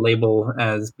rejected the label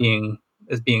as being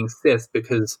cis,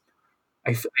 because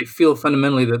I feel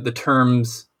fundamentally that the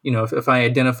terms, if I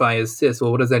identify as cis,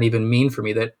 well, what does that even mean for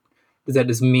me? Does that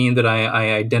just mean that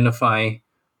I identify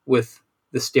with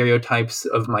the stereotypes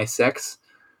of my sex?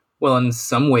 Well, in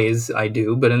some ways I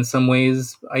do, but in some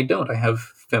ways I don't. I have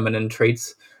feminine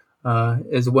traits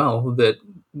as well that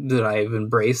I've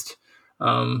embraced.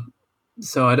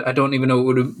 So I don't even know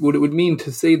what it would mean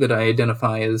to say that I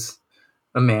identify as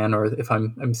a man, or if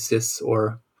I'm cis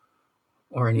or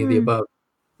any of the above.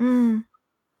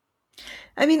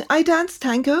 I mean, I dance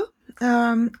tango,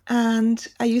 and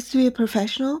I used to be a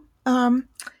professional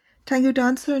tango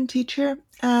dancer and teacher,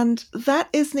 and that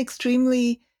is an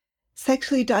extremely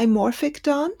sexually dimorphic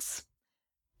dance.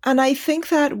 And I think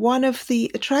that one of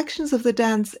the attractions of the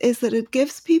dance is that it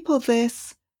gives people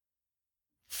this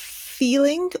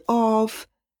feeling of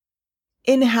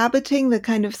inhabiting the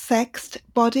kind of sexed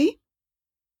body.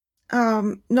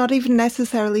 Not even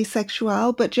necessarily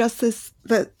sexual, but just this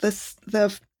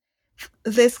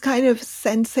kind of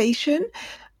sensation.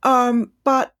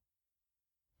 But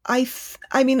I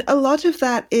mean, a lot of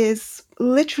that is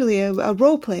literally a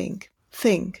role-playing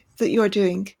thing that you're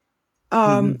doing.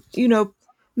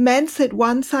 Men sit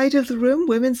one side of the room,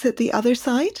 women sit the other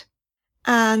side,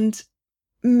 and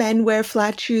men wear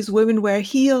flat shoes, women wear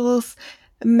heels.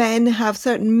 Men have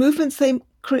certain movements they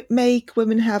make,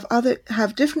 women have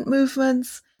different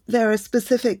movements. There are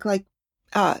specific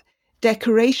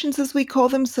decorations, as we call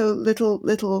them, so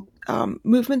little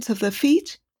movements of the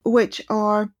feet, which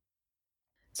are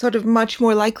sort of much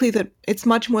more likely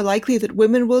that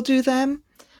women will do them.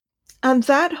 And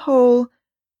that's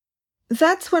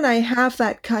when I have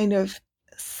that kind of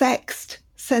sexed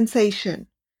sensation,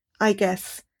 I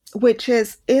guess, which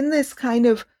is in this kind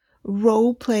of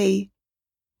role play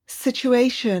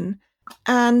situation.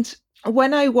 And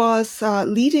when I was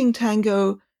leading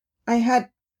tango, I had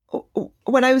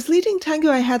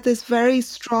this very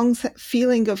strong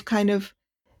feeling of kind of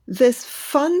this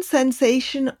fun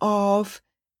sensation of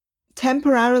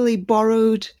temporarily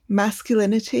borrowed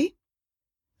masculinity.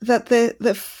 That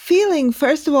the feeling,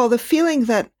 first of all, the feeling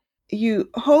that you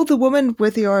hold the woman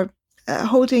with your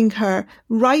holding her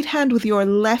right hand with your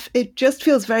left, it just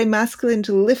feels very masculine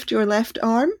to lift your left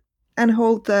arm and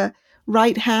hold the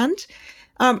right hand.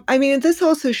 I mean, this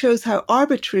also shows how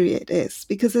arbitrary it is,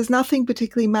 because there's nothing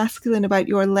particularly masculine about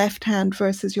your left hand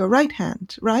versus your right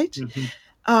hand, right?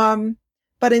 Mm-hmm.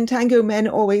 But in tango, men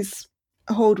always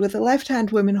hold with the left hand,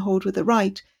 women hold with the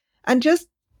right. And just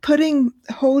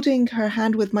holding her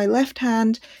hand with my left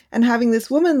hand and having this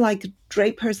woman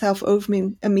drape herself over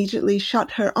me, immediately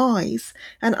shut her eyes.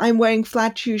 And I'm wearing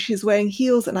flat shoes, she's wearing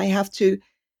heels, and I have to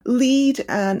lead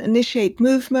and initiate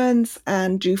movements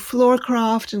and do floor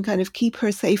craft and kind of keep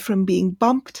her safe from being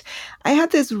bumped. I had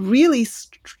this really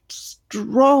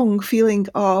strong feeling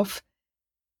of,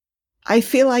 I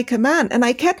feel like a man. And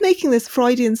I kept making this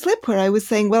Freudian slip where I was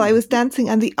saying, well, I was dancing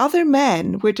and the other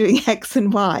men were doing X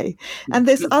and Y. And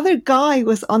this other guy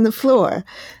was on the floor.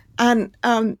 And,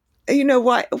 why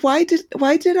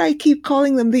did I keep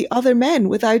calling them the other men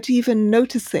without even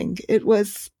noticing? It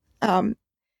was an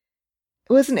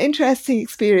interesting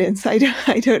experience. I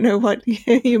don't know what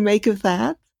you make of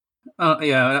that.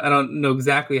 Yeah, I don't know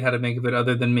exactly how to make of it,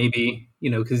 other than maybe,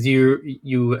 because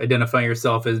you identify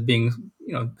yourself as being,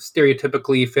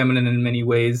 stereotypically feminine in many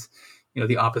ways,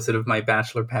 the opposite of my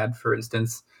bachelor pad, for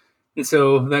instance. And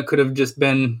so that could have just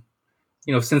been,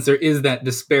 since there is that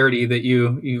disparity, that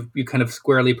you kind of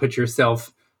squarely put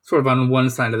yourself sort of on one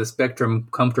side of the spectrum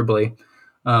comfortably.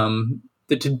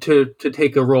 to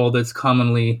take a role that's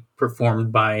commonly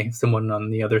performed by someone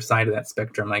on the other side of that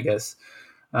spectrum, I guess,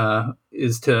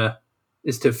 is to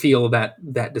feel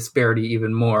that disparity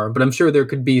even more. But I'm sure there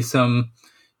could be some,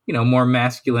 more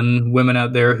masculine women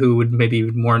out there who would maybe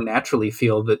more naturally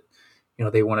feel that,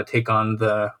 they want to take on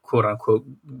the quote unquote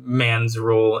man's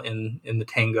role in the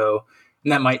tango,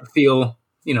 and that might feel,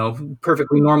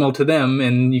 perfectly normal to them.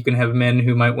 And you can have men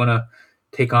who might want to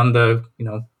take on the,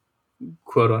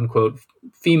 quote unquote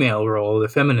female role, the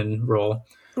feminine role.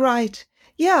 Right.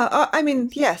 Yeah. I mean,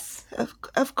 yes,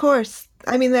 of course.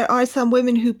 I mean, there are some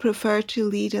women who prefer to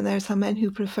lead and there are some men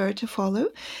who prefer to follow.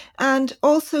 And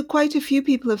also quite a few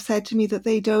people have said to me that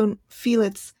they don't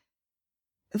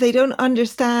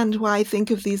understand why I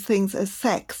think of these things as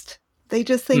sexed. They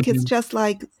just think it's just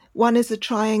like one is a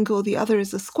triangle, the other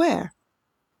is a square.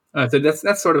 So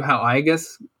that's sort of how I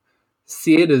guess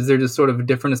see it, is they're just sort of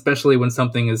different, especially when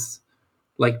something is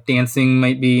like dancing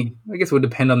might be, I guess it would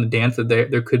depend on the dance, that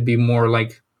there could be more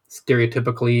like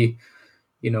stereotypically,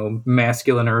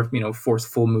 masculine or,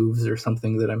 forceful moves or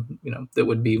something that that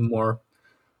would be more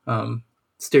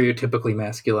stereotypically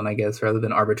masculine, I guess, rather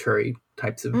than arbitrary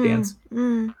types of dance.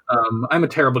 I'm a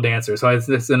terrible dancer, so this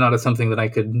is not something that I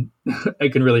could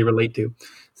really relate to.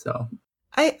 So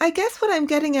I guess what I'm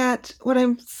getting at, what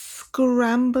I'm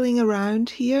scrambling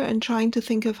around here and trying to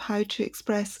think of how to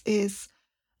express is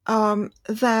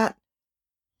that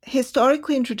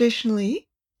historically and traditionally,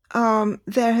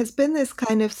 there has been this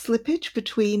kind of slippage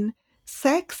between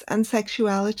sex and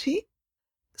sexuality.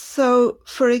 So,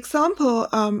 for example,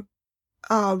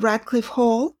 Radcliffe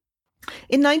Hall,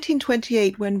 in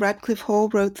 1928, when Radcliffe Hall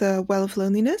wrote The Well of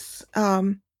Loneliness,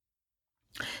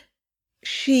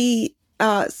 she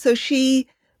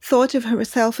thought of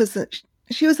herself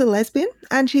she was a lesbian,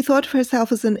 and she thought of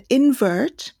herself as an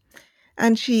invert,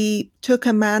 and she took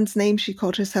a man's name. She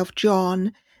called herself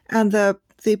John, and the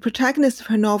protagonist of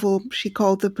her novel, she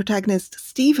called the protagonist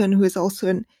Stephen, who is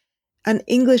also an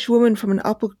English woman from an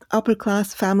upper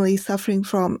class family suffering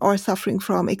from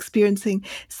experiencing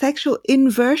sexual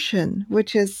inversion,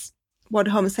 which is what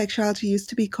homosexuality used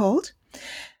to be called.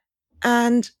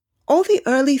 And all the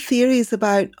early theories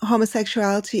about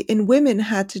homosexuality in women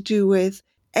had to do with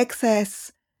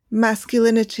excess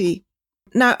masculinity.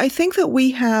 Now, I think that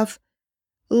we have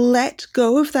let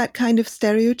go of that kind of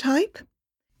stereotype,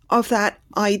 of that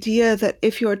idea that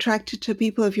if you're attracted to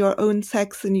people of your own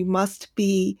sex, then you must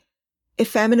be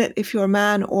effeminate if you're a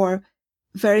man or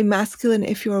very masculine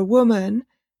if you're a woman.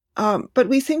 But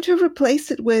we seem to have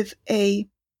replaced it with a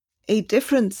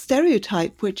different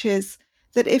stereotype, which is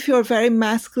that if you're a very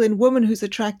masculine woman who's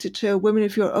attracted to a woman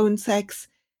of your own sex,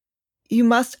 you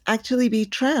must actually be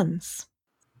trans.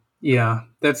 Yeah,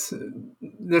 that's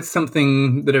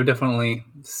something that I've definitely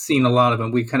seen a lot of,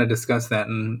 and we kind of discussed that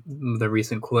in the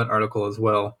recent Quillette article as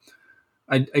well.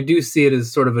 I do see it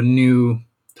as sort of a new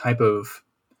type of,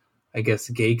 I guess,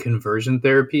 gay conversion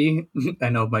therapy. I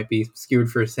know it might be skewed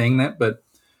for saying that, but,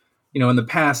 in the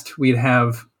past, we'd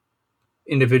have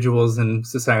individuals in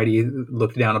society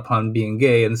looked down upon being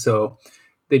gay, and so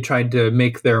they tried to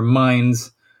make their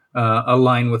minds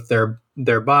align with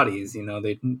their bodies.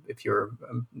 If you're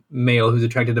a male who's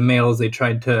attracted to males, they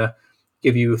tried to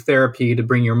give you therapy to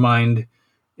bring your mind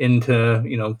into,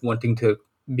 wanting to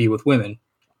be with women.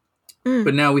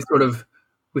 But now we sort of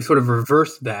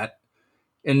reversed that.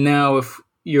 And now if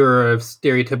you're a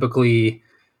stereotypically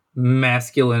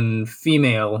masculine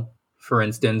female, for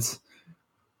instance,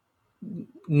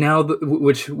 now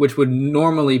which would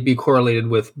normally be correlated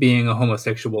with being a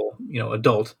homosexual,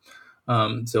 adult.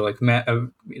 So like,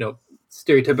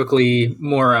 stereotypically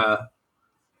more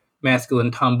masculine,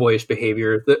 tomboyish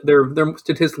behavior, they're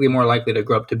statistically more likely to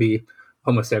grow up to be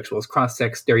homosexuals.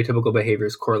 Cross-sex stereotypical behavior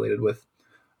is correlated with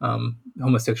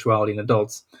homosexuality in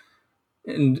adults.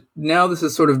 And now this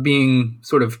is sort of being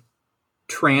sort of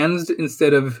transed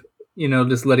instead of,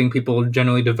 just letting people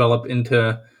generally develop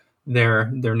into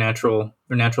their natural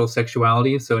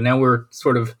sexuality. So now we're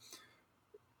sort of,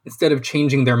 instead of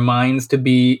changing their minds to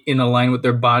be in line with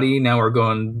their body, now we're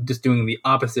just doing the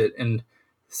opposite and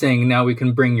saying now we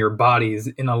can bring your bodies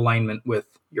in alignment with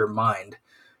your mind.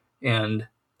 And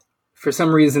for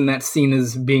some reason that's seen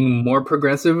as being more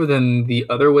progressive than the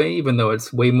other way, even though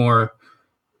it's way more,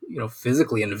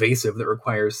 physically invasive, that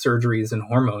requires surgeries and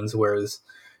hormones, whereas,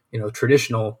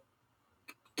 traditional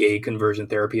gay conversion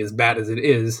therapy, as bad as it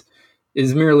is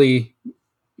merely,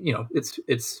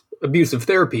 it's abusive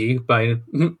therapy by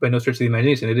no stretch of the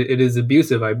imagination. It is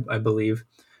abusive, I believe,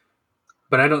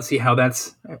 but I don't see how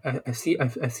that's. It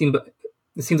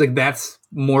seems like that's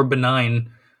more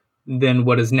benign than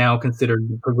what is now considered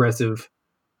the progressive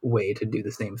way to do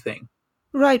the same thing.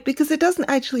 Right, because it doesn't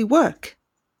actually work.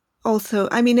 Also,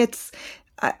 I mean,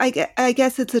 I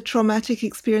guess it's a traumatic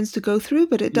experience to go through,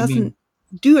 but it doesn't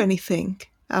do anything.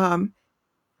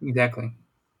 Exactly.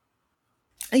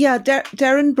 Yeah,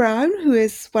 Darren Brown, who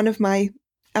is one of my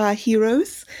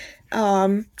heroes,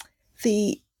 um,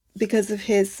 the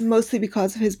mostly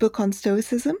because of his book on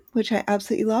Stoicism, which I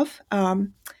absolutely love.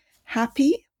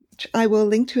 Happy, which I will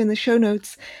link to in the show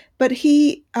notes. But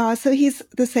so he's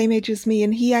the same age as me,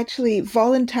 and he actually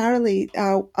voluntarily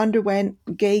underwent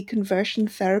gay conversion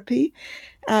therapy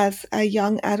as a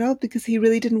young adult because he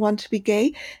really didn't want to be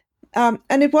gay. And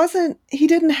he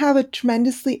didn't have a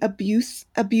tremendously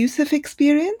abusive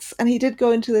experience, and he did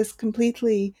go into this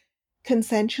completely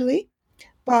consensually.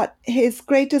 But his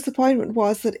great disappointment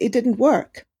was that it didn't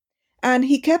work. And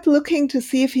he kept looking to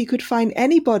see if he could find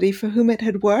anybody for whom it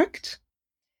had worked.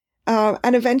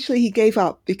 And eventually he gave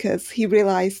up because he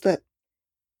realized that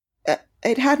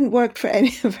it hadn't worked for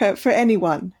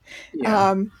anyone.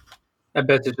 Yeah. I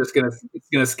bet it's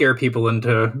gonna scare people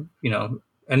into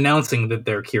announcing that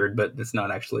they're cured, but it's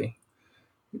not actually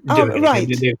doing right.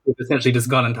 anything. They've essentially just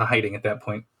gone into hiding at that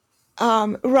point.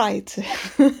 Right.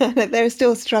 They're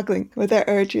still struggling with their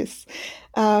urges.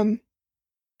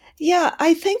 Yeah,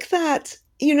 I think that,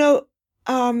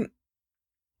 I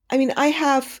mean, I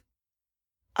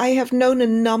have known a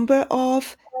number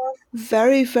of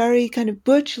very, very kind of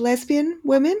butch lesbian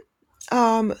women,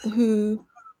 who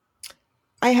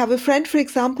I have a friend, for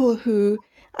example, who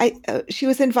she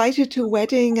was invited to a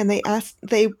wedding and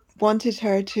they wanted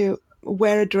her to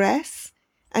wear a dress.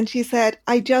 And she said,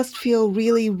 I just feel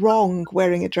really wrong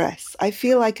wearing a dress. I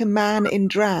feel like a man in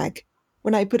drag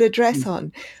when I put a dress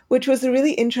on, which was a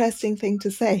really interesting thing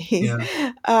to say. Yeah.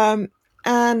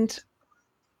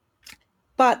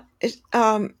 But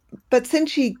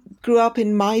since she grew up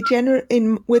in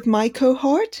with my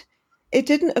cohort, it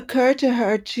didn't occur to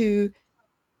her to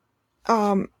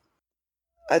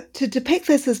depict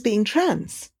this as being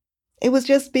trans. It was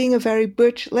just being a very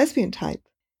butch lesbian type,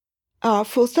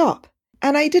 full stop.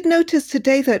 And I did notice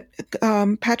today that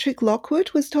Patrick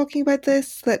Lockwood was talking about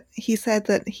this, that he said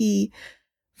that he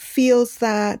feels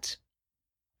that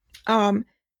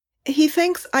he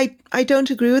thinks I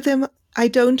don't agree with him. I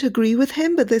don't agree with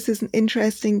him, but this is an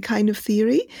interesting kind of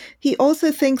theory. He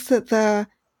also thinks that the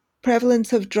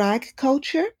prevalence of drag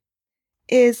culture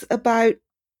is about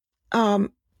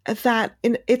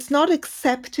it's not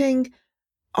accepting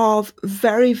of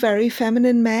very, very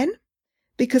feminine men,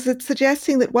 because it's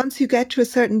suggesting that once you get to a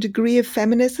certain degree of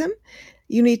feminism,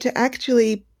 you need to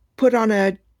actually put on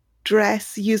a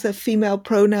dress, use a female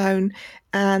pronoun,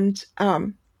 and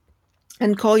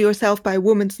call yourself by a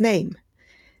woman's name.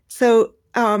 So,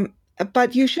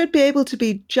 but you should be able to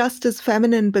be just as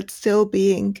feminine, but still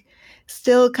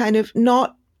kind of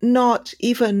not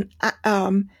even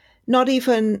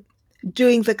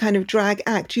doing the kind of drag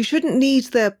act. You shouldn't need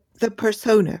the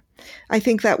persona. I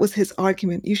think that was his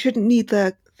argument. You shouldn't need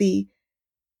the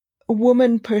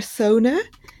woman persona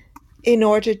in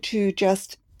order to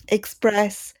just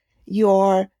express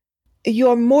your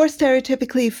more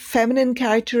stereotypically feminine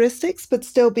characteristics, but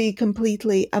still be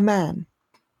completely a man.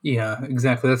 Yeah,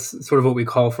 exactly. That's sort of what we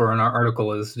call for in our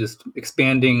article, is just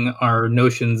expanding our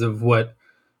notions of what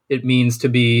it means to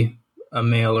be a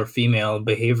male or female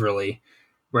behaviorally,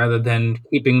 rather than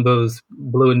keeping those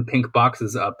blue and pink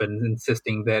boxes up and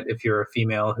insisting that if you're a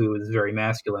female who is very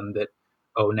masculine, that,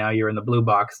 oh, now you're in the blue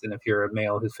box, and if you're a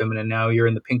male who's feminine, now you're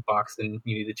in the pink box and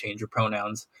you need to change your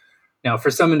pronouns. Now,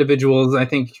 for some individuals, I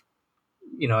think,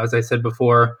 as I said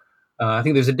before, I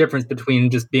think there's a difference between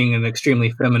just being an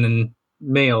extremely feminine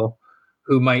male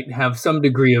who might have some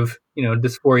degree of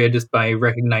dysphoria just by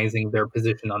recognizing their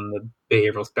position on the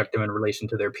behavioral spectrum in relation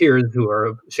to their peers who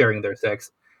are sharing their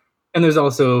sex. And there's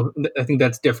also, I think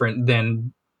that's different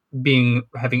than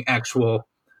having actual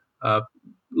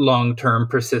long-term,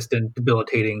 persistent,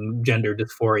 debilitating gender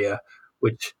dysphoria,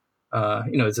 which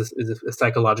is a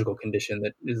psychological condition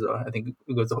that is, I think,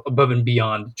 goes above and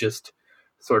beyond just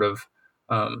sort of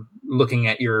looking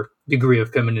at your degree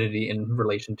of femininity in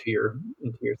relation to your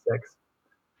sex.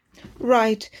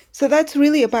 Right. So that's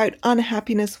really about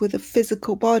unhappiness with the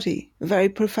physical body, very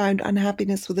profound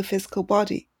unhappiness with the physical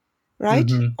body, right?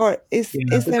 Mm-hmm. Or is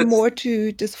there more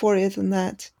to dysphoria than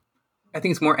that? I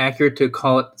think it's more accurate to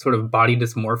call it sort of body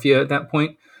dysmorphia at that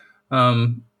point.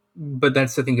 But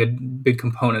that's, I think, a big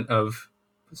component of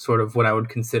sort of what I would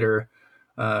consider,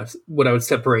 what I would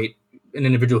separate an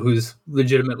individual who's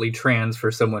legitimately trans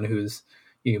for someone who's,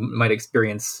 might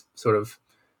experience sort of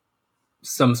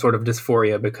some sort of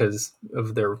dysphoria because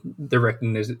of their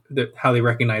how they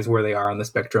recognize where they are on the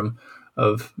spectrum,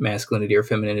 of masculinity or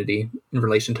femininity in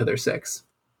relation to their sex.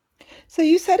 So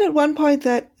you said at one point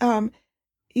that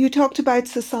you talked about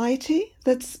society.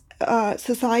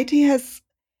 Society has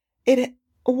it.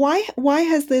 Why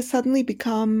has this suddenly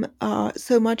become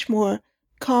so much more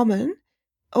common?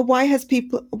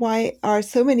 Why are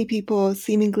so many people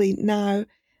seemingly now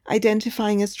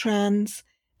identifying as trans,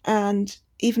 and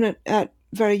even at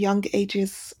very young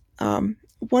ages?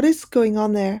 What is going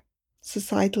on there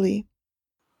societally?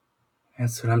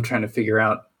 That's what I'm trying to figure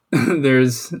out.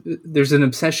 there's an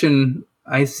obsession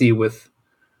I see with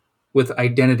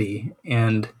identity,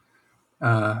 and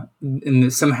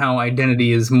somehow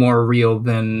identity is more real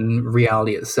than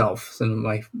reality itself. So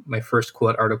in my first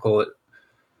Quillette article,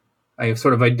 I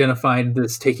sort of identified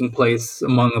this taking place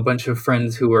among a bunch of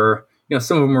friends who were,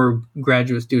 some of them were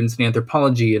graduate students in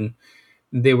anthropology, and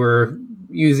they were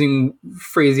using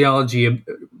phraseology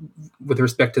with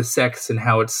respect to sex and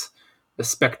how it's a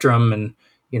spectrum, and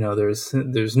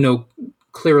there's no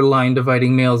clear line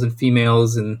dividing males and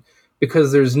females, and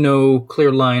because there's no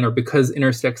clear line, or because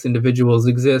intersex individuals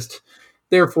exist,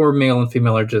 therefore male and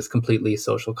female are just completely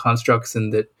social constructs,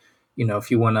 and that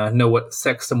if you want to know what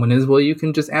sex someone is, well, you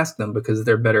can just ask them, because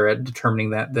they're better at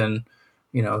determining that than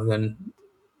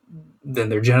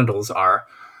their genitals are.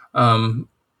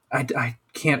 I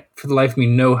can't for the life of me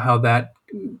know how that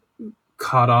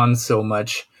caught on so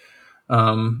much.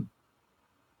 That's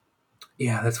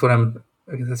what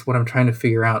I'm trying to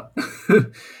figure out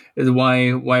is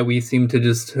why we seem to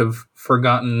just have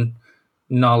forgotten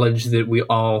knowledge that we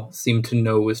all seem to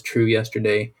know was true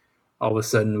yesterday. All of a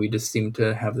sudden, we just seem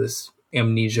to have this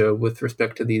amnesia with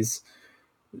respect to these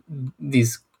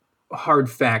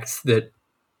hard facts that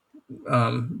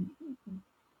are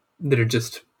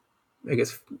just, I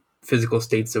guess, physical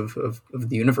states of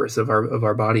the universe, of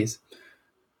our bodies.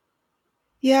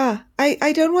 Yeah,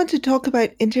 I don't want to talk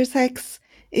about intersex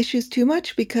issues too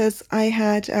much, because I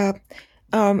had a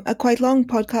quite long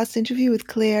podcast interview with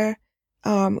Claire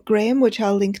Graham, which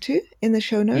I'll link to in the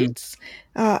show notes.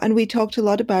 And we talked a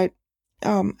lot about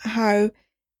how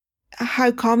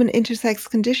common intersex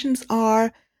conditions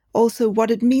are, also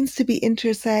what it means to be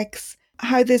intersex,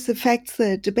 how this affects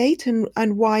the debate,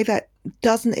 and why that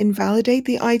doesn't invalidate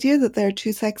the idea that there are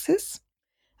two sexes.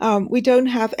 We don't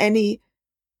have any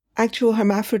actual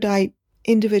hermaphrodite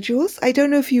individuals. I don't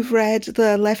know if you've read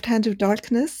The Left Hand of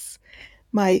Darkness,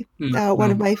 one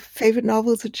of my favorite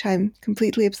novels, which I'm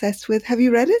completely obsessed with. Have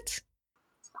you read it?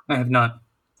 I have not.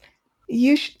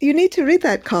 You need to read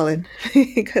that, Colin.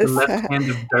 Because, The Left Hand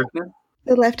of Darkness?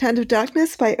 The Left Hand of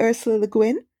Darkness by Ursula Le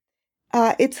Guin.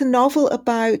 It's a novel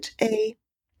about a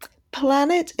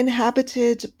planet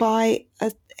inhabited by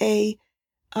a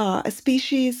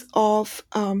species of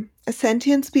a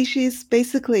sentient species,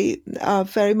 basically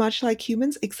very much like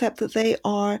humans, except that they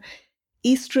are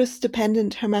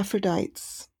estrus-dependent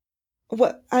hermaphrodites.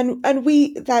 And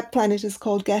that planet is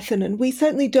called Gethin, and we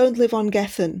certainly don't live on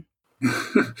Gethin.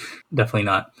 Definitely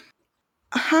not.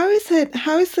 How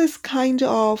is this kind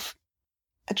of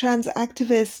a trans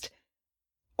activist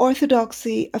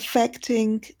orthodoxy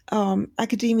affecting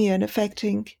academia and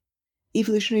affecting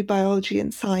evolutionary biology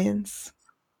and science?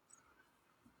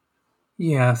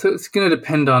 Yeah, so it's going to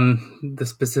depend on the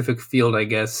specific field, I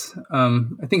guess.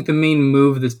 I think the main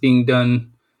move that's being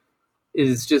done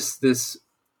is just this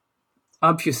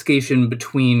obfuscation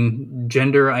between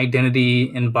gender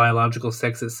identity and biological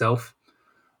sex itself.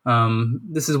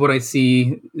 This is what I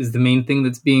see is the main thing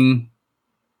that's being,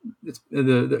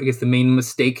 I guess, the main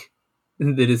mistake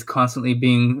that is constantly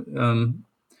being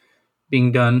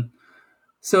done.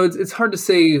 So it's hard to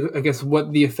say, I guess,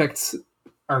 what the effects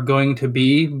are going to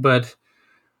be, but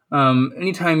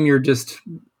anytime you're just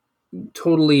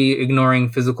totally ignoring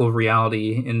physical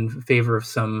reality in favor of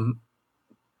some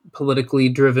politically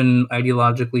driven,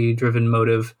 ideologically driven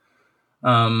motive,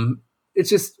 it's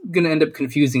just going to end up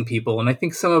confusing people. And I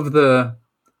think some of the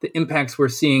impacts we're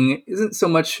seeing isn't so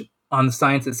much on the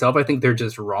science itself. I think they're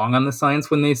just wrong on the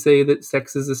science when they say that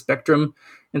sex is a spectrum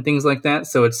and things like that.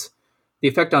 So it's the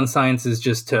effect on science is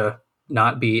just to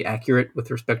not be accurate with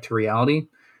respect to reality.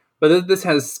 But this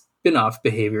has spin-off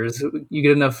behaviors. You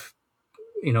get enough,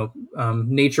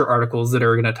 nature articles that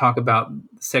are going to talk about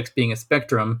sex being a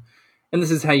spectrum, and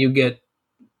this is how you get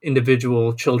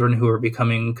individual children who are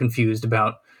becoming confused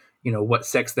about, what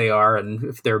sex they are and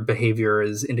if their behavior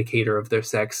is indicator of their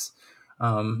sex.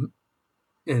 And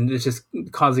it's just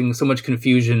causing so much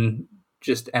confusion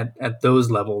just at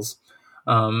those levels.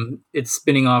 It's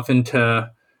spinning off into,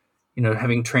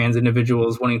 having trans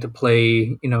individuals wanting to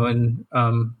play,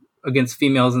 against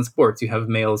females in sports. You have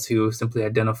males who simply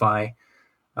identify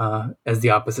as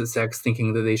the opposite sex,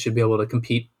 thinking that they should be able to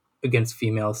compete against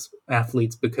female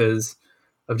athletes because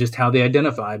of just how they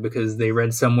identify, because they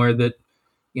read somewhere that,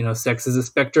 sex is a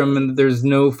spectrum and there's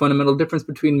no fundamental difference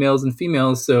between males and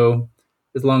females. So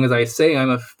as long as I say I'm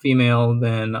a female,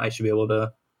 then I should be able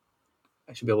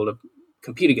to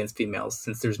compete against females,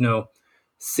 since there's no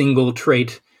single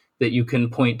trait that you can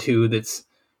point to that's,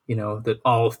 that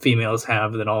all females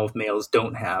have that all males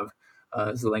don't have,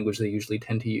 is the language they usually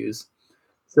tend to use.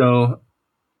 So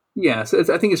yeah, so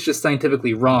I think it's just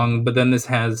scientifically wrong, but then this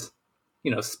has,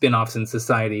 spin-offs in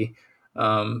society,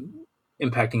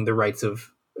 impacting the rights of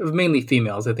mainly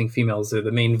females. I think females are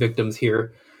the main victims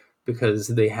here because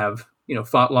they have,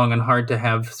 fought long and hard to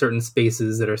have certain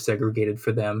spaces that are segregated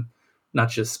for them, not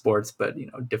just sports, but,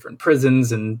 different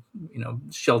prisons and,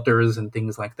 shelters and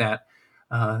things like that,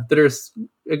 that are,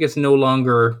 I guess, no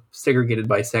longer segregated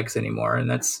by sex anymore. And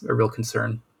that's a real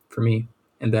concern for me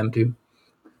and them too.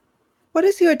 What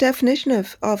is your definition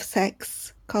of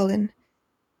sex, Colin?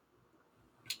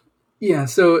 Yeah,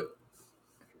 so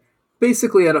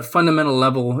basically at a fundamental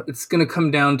level, it's going to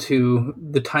come down to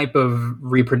the type of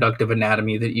reproductive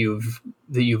anatomy that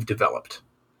you've developed.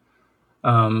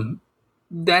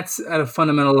 That's at a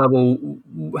fundamental level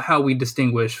how we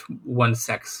distinguish one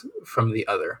sex from the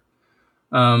other.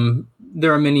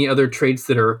 There are many other traits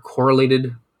that are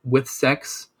correlated with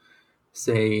sex,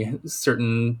 say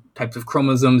certain types of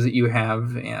chromosomes that you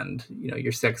have, and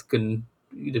your sex can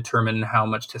determine how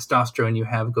much testosterone you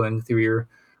have going through your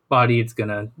body. It's going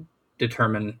to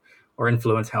determine or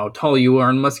influence how tall you are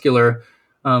and muscular.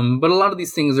 But a lot of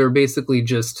these things are basically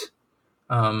just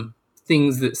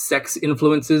things that sex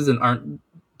influences and aren't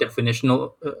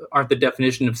the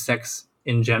definition of sex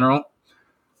in general.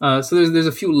 So there's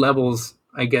a few levels,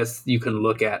 I guess, you can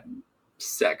look at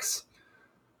sex.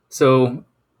 So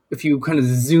if you kind of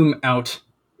zoom out,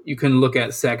 you can look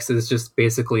at sex as just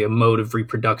basically a mode of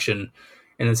reproduction.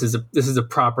 And this is a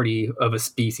property of a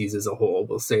species as a whole.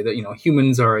 We'll say that,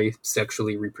 humans are a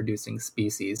sexually reproducing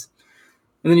species.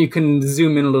 And then you can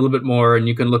zoom in a little bit more and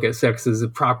you can look at sex as a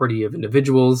property of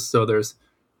individuals. So there's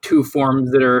two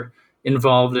forms that are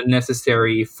involved and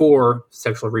necessary for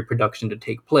sexual reproduction to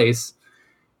take place.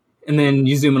 And then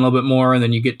you zoom in a little bit more and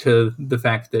then you get to the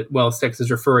fact that, well, sex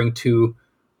is referring to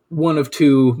one of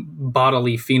two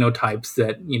bodily phenotypes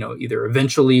that, either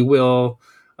eventually will,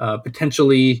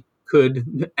 potentially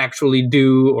could actually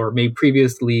do, or may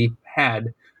previously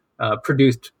had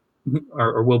produced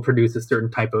or will produce a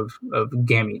certain type of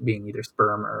gamete, being either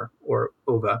sperm or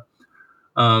ova.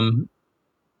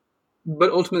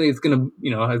 But ultimately it's going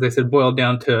to, as I said, boil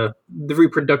down to the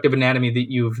reproductive anatomy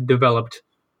that you've developed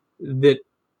that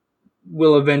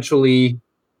will eventually,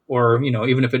 or,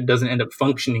 even if it doesn't end up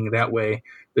functioning that way,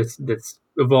 that's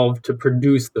evolved to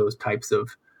produce those types of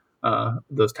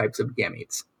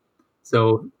gametes.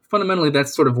 So fundamentally,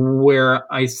 that's sort of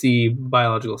where I see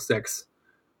biological sex.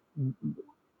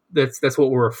 That's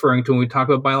what we're referring to when we talk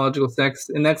about biological sex.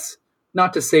 And that's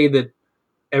not to say that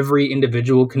every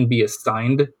individual can be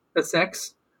assigned a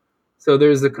sex. So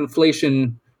there's a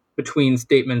conflation between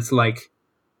statements like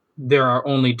there are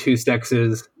only two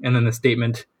sexes, and then the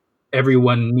statement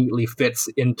everyone neatly fits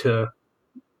into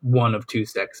one of two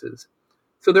sexes.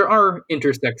 So there are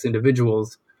intersex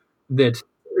individuals that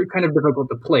are kind of difficult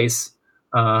to place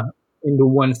into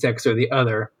one sex or the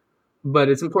other. But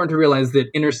it's important to realize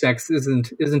that intersex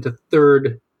isn't a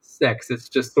third sex. It's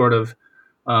just sort of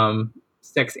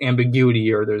sex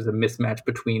ambiguity, or there's a mismatch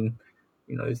between,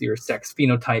 your sex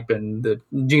phenotype and the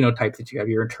genotype that you have,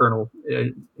 your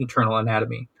internal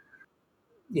anatomy.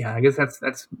 Yeah, I guess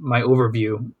that's my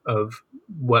overview of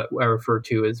what I refer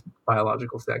to as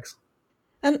biological sex.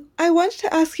 And I wanted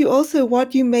to ask you also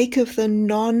what you make of the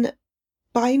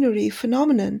non-binary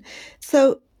phenomenon.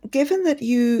 So given that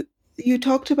you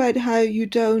talked about how you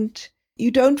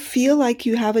don't feel like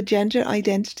you have a gender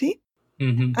identity,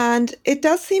 mm-hmm. and it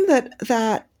does seem that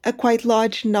a quite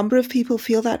large number of people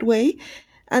feel that way,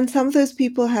 and some of those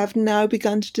people have now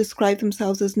begun to describe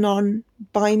themselves as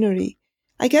non-binary.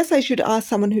 I guess I should ask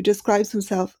someone who describes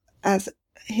himself as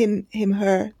him,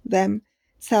 her, them,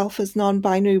 self as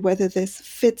non-binary, whether this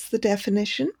fits the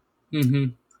definition. Mm-hmm.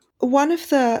 One of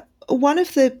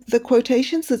the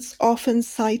quotations that's often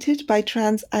cited by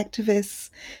trans activists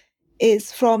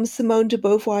is from Simone de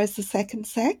Beauvoir's The Second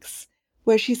Sex,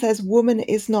 where she says, "Woman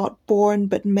is not born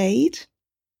but made."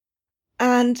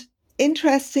 And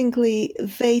interestingly,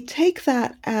 they take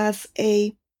that as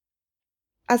a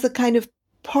kind of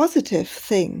positive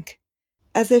thing,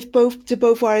 as if both de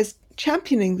Beauvoir is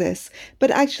championing this. But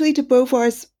actually, de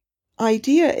Beauvoir's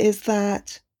idea is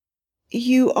that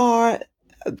de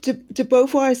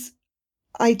Beauvoir's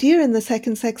idea in The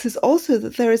Second Sex is also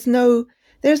that there is no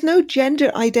there's no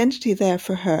gender identity there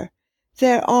for her.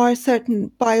 There are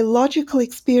certain biological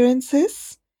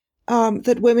experiences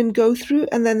that women go through,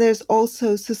 and then there's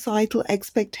also societal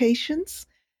expectations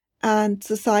and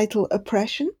societal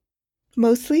oppression,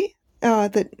 mostly,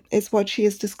 that is what she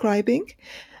is describing,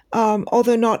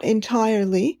 although not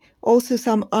entirely, also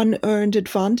some unearned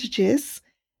advantages.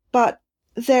 But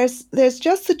there's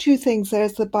just the two things.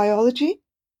 There's the biology,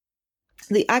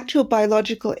 the actual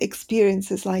biological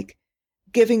experiences like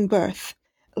giving birth,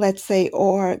 let's say,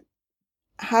 or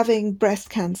having breast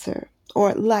cancer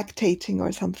or lactating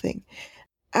or something.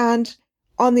 And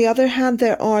on the other hand,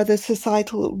 there are the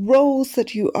societal roles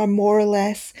that you are more or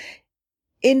less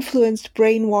influenced,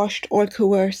 brainwashed, or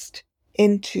coerced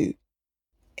into.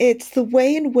 It's the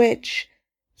way in which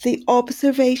the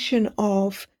observation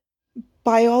of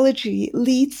biology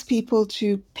leads people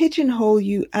to pigeonhole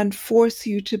you and force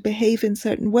you to behave in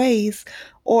certain ways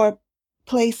or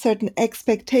place certain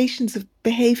expectations of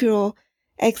behavioral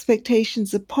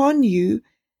expectations upon you.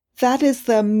 That is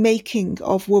the making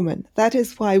of woman. That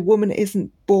is why woman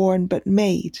isn't born but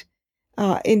made,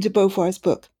 in de Beauvoir's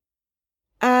book.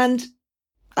 And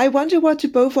I wonder what de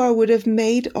Beauvoir would have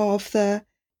made of the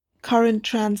current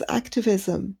trans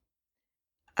activism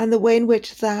and the way in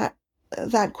which that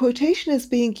quotation is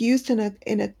being used in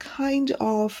a kind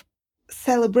of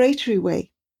celebratory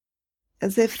way,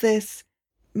 as if this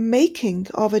making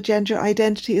of a gender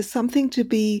identity is something to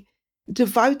be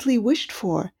devoutly wished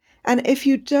for. And if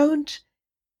you don't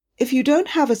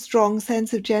have a strong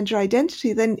sense of gender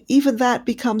identity, then even that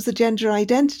becomes a gender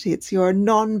identity. It's your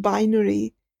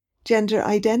non-binary gender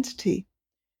identity.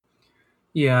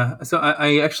 Yeah, so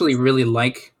I actually really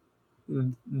like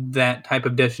that type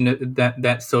of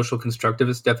that social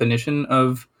constructivist definition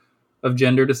of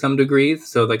gender to some degree.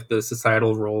 So like the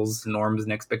societal roles, norms,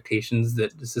 and expectations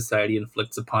that the society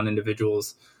inflicts upon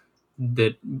individuals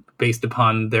that based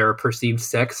upon their perceived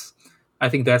sex. I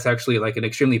think that's actually like an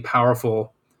extremely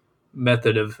powerful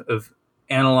method of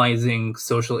analyzing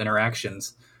social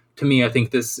interactions. To me, I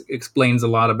think this explains a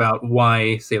lot about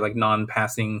why, say, like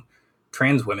non-passing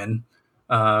trans women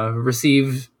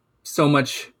receive so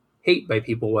much hate by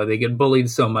people, why they get bullied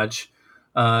so much.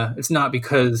 It's not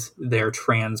because they're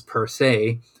trans per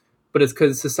se, but it's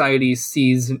because society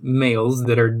sees males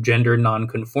that are gender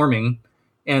non-conforming,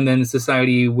 and then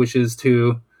society wishes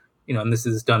to, and this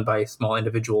is done by small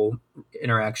individual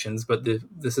interactions, but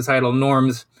the societal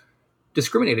norms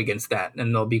discriminate against that,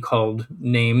 and they'll be called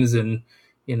names and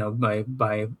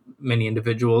by many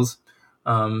individuals.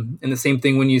 And the same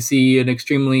thing when you see an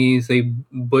extremely, say,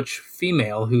 butch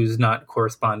female who's not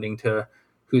corresponding to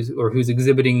who's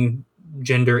exhibiting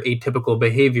gender atypical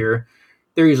behavior.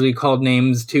 They're usually called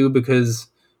names too because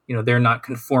they're not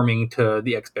conforming to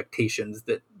the expectations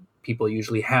that people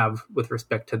usually have with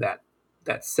respect to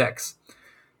that sex.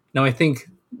 Now, I think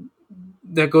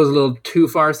that goes a little too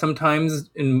far sometimes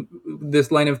in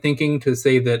this line of thinking to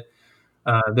say that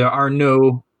there are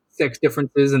no sex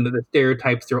differences and that the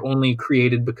stereotypes are only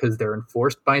created because they're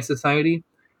enforced by society.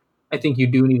 I think you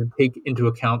do need to take into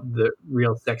account that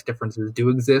real sex differences do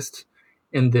exist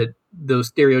and that those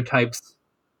stereotypes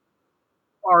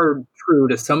are true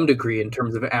to some degree in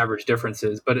terms of average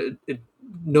differences, but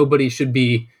nobody should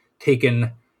be taken.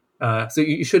 So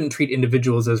you shouldn't treat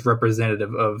individuals as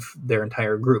representative of their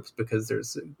entire groups because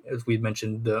there's, as we've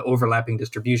mentioned, the overlapping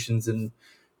distributions and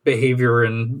behavior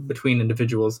and between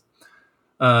individuals.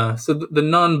 So the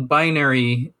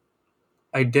non-binary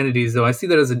identities, though, I see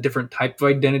that as a different type of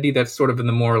identity that's sort of in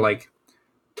the more like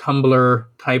Tumblr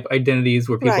type identities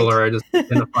where people Right. are just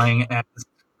identifying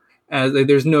as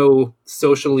there's no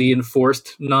socially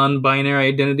enforced non-binary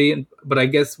identity. But I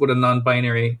guess what a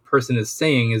non-binary person is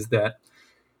saying is that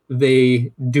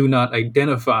they do not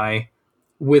identify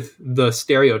with the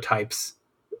stereotypes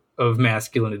of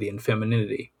masculinity and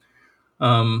femininity.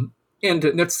 And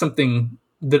that's something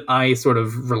that I sort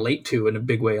of relate to in a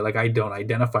big way. Like I don't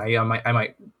identify. I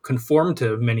might conform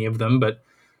to many of them, but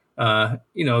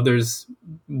there's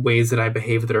ways that I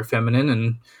behave that are feminine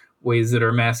and ways that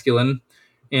are masculine.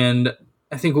 And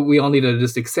I think what we all need to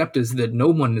just accept is that no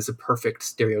one is a perfect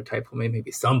stereotype. Well,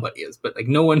 maybe somebody is, but like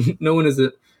no one is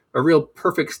a real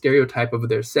perfect stereotype of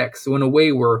their sex. So in a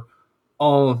way, we're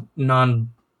all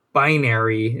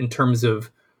non-binary in terms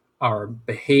of our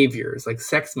behaviors. Like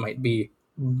sex might be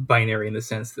binary in the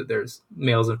sense that there's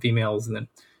males and females, and then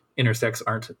intersex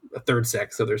aren't a third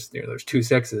sex, so there's two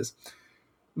sexes.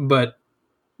 But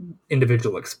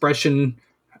individual expression,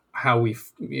 how we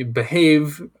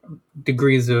behave,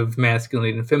 degrees of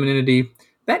masculinity and femininity,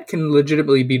 that can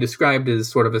legitimately be described as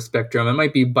sort of a spectrum. It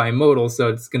might be bimodal, so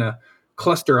it's going to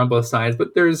cluster on both sides,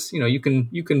 but there's, you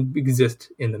can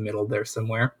exist in the middle there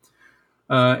somewhere.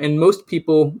 And most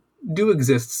people do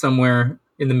exist somewhere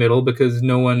in the middle, because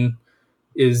no one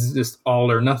is just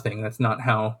all or nothing. That's not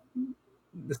how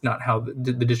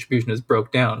the distribution is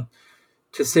broke down.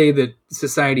 To say that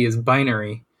society is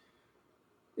binary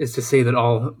is to say that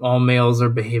all males are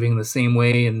behaving the same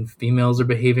way and females are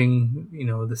behaving,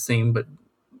 the same but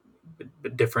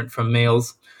different from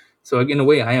males. So in a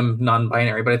way, I am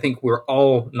non-binary, but I think we're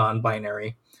all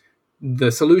non-binary.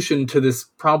 The solution to this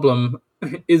problem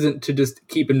isn't to just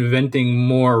keep inventing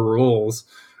more roles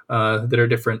that are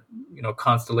different,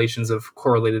 constellations of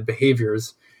correlated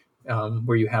behaviors,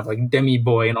 where you have like demi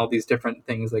boy and all these different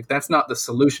things. Like, that's not the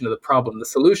solution to the problem. The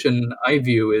solution, I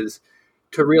view, is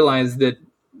to realize that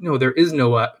there is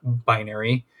no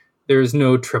binary, there's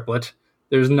no triplet,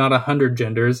 there's not 100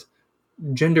 genders.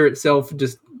 Gender itself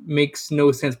just makes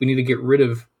no sense. We need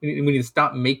to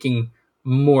stop making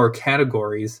more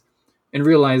categories and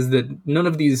realize that none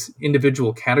of these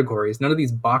individual categories, none of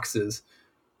these boxes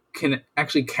can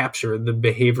actually capture the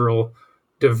behavioral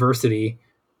diversity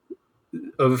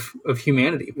of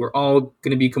humanity. We're all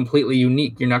going to be completely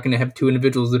unique. You're not going to have two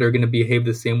individuals that are going to behave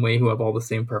the same way, who have all the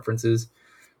same preferences.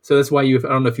 So that's why I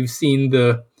don't know if you've seen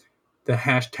the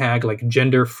hashtag like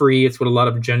gender free. It's what a lot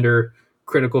of gender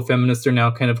critical feminists are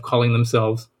now kind of calling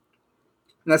themselves.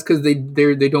 And that's because they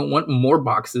don't want more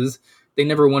boxes. They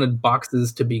never wanted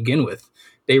boxes to begin with.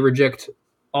 They reject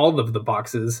all of the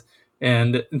boxes,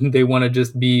 and they want to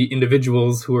just be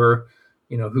individuals who are,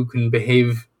 who can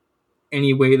behave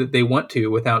any way that they want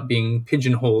to without being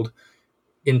pigeonholed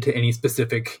into any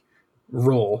specific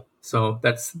role. So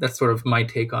that's sort of my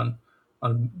take on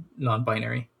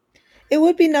non-binary. It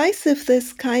would be nice if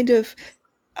this kind of,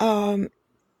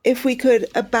 if we could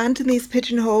abandon these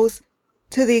pigeonholes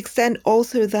to the extent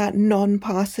also that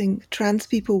non-passing trans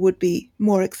people would be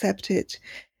more accepted.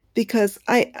 Because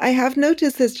I have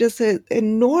noticed there's just an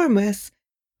enormous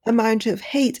amount of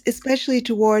hate, especially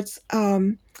towards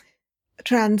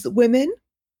trans women.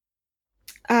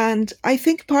 And I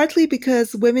think partly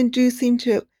because women do seem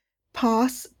to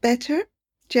pass better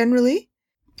generally.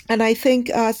 And I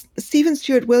think Stephen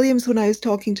Stewart Williams, when I was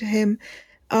talking to him,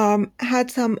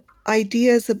 had some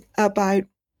ideas about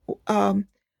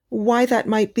why that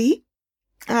might be.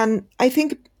 And I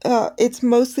think it's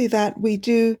mostly that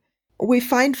we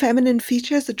find feminine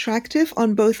features attractive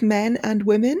on both men and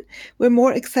women. We're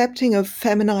more accepting of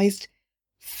feminized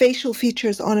facial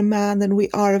features on a man than we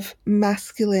are of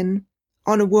masculine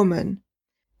on a woman.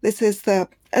 This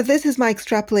is my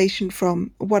extrapolation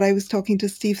from what I was talking to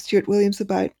Steve Stewart Williams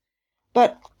about.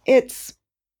 But it's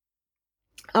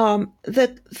the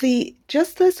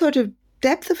sort of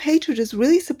depth of hatred is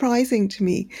really surprising to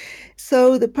me.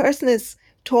 So the person is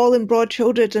tall and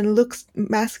broad-shouldered and looks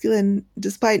masculine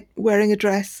despite wearing a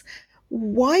dress.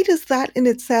 Why does that in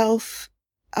itself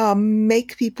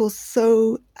make people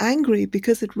so angry?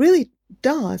 Because it really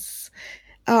does.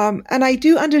 And I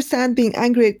do understand being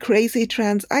angry at crazy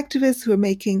trans activists who are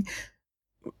making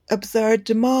absurd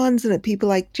demands, and at people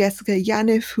like Jessica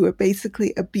Yaniv, who are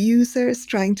basically abusers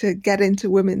trying to get into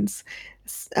women's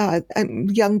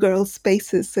and young girls'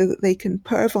 spaces so that they can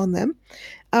perv on them.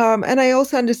 And I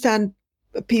also understand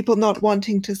people not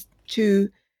wanting to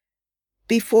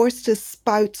be forced to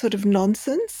spout sort of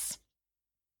nonsense,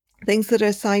 things that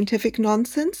are scientific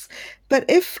nonsense. But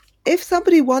if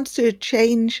somebody wants to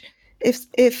change,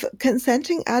 if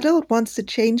consenting adult wants to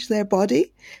change their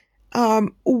body,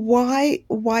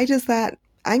 why does that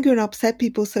anger and upset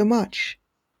people so much?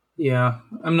 Yeah,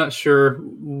 I'm not sure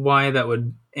why that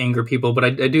would anger people, but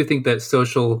I do think that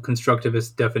social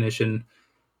constructivist definition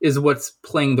is what's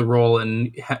playing the role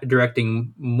in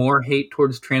directing more hate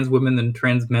towards trans women than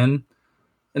trans men.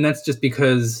 And that's just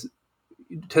because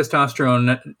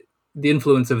testosterone, the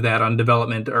influence of that on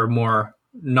development are more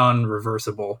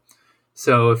non-reversible.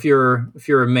 So if you're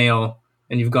a male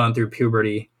and you've gone through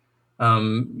puberty,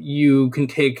 you can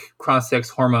take cross-sex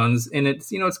hormones, and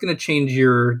it's going to change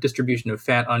your distribution of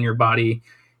fat on your body.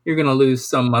 You're going to lose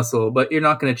some muscle, but you're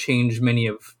not going to change many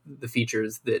of the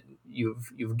features that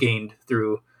you've gained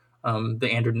through the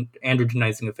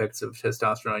androgenizing effects of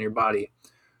testosterone on your body.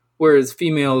 Whereas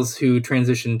females who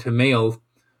transition to male,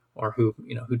 or who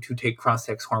take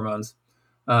cross-sex hormones,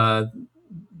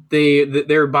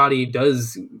 their body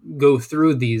does go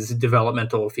through these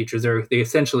developmental features. They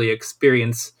essentially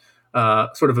experience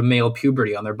sort of a male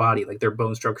puberty on their body, like their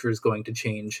bone structure is going to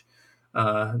change,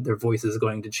 their voice is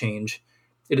going to change.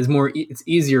 It's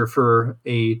easier for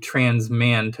a trans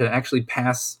man to actually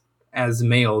pass as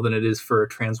male than it is for a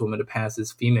trans woman to pass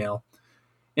as female.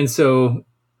 And so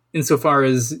insofar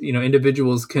as,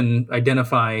 individuals can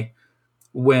identify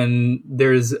when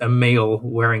there's a male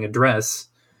wearing a dress,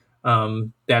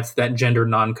 that's that gender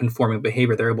non-conforming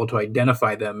behavior. They're able to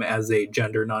identify them as a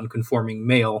gender non-conforming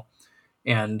male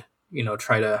and,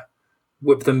 try to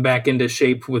whip them back into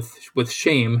shape with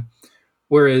shame.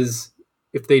 Whereas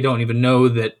if they don't even know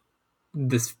that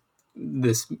this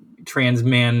trans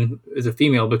man is a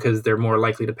female because they're more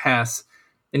likely to pass,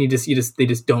 then they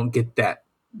just don't get that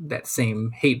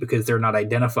same hate because they're not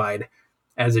identified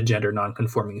as a gender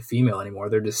non-conforming female anymore.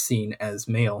 They're just seen as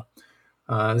male.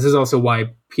 This is also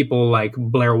why people like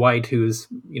Blair White, who's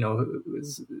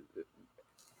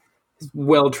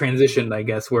well transitioned, I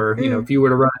guess, where if you were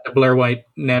to run into Blair White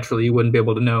naturally, you wouldn't be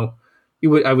able to know.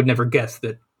 I would never guess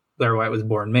that Blair White was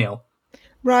born male.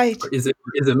 Right. Is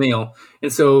a male.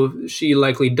 And so she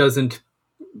likely doesn't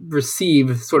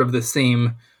receive sort of the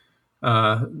same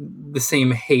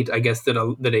hate, I guess, that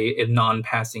a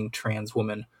non-passing trans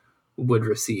woman would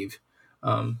receive.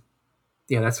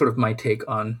 That's sort of my take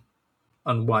on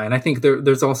why. And I think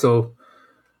there's also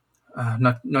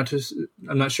I'm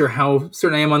not sure how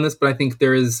certain I am on this, but I think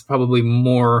there is probably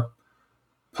more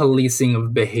policing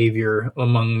of behavior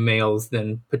among males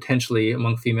than potentially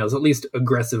among females, at least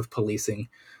aggressive policing,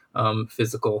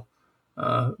 physical,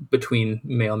 between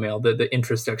male. The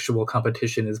intersexual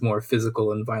competition is more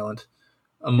physical and violent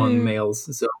among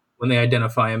males. So when they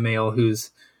identify a male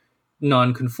who's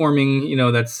non-conforming,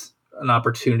 that's an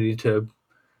opportunity to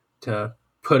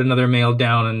put another male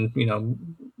down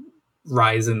and,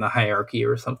 rise in the hierarchy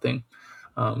or something.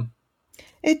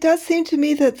 It does seem to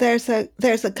me that there's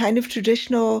a kind of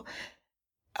traditional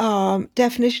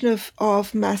definition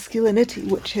of masculinity,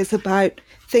 which is about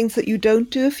things that you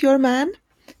don't do if you're a man.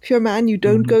 If you're a man, you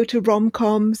don't go to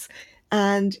rom-coms,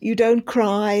 and you don't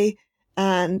cry,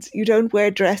 and you don't wear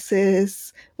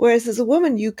dresses. Whereas as a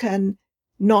woman, you can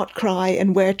not cry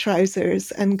and wear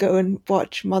trousers and go and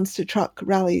watch monster truck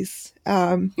rallies.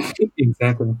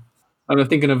 Exactly. I'm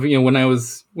thinking of when I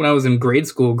was in grade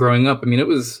school growing up. I mean, it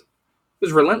was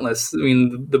relentless. I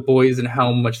mean, the boys and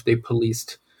how much they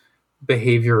policed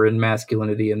behavior and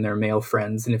masculinity in their male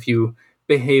friends. And if you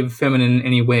behave feminine in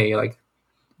any way, like,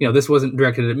 this wasn't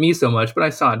directed at me so much, but I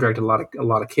saw it directed at a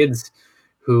lot of kids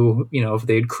who, if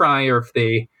they'd cry or if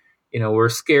they, were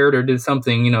scared or did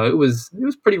something, it was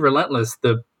pretty relentless,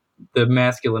 the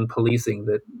masculine policing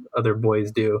that other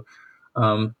boys do.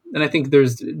 And I think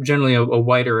there's generally a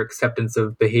wider acceptance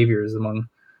of behaviors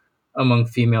among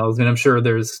females. I mean, I'm sure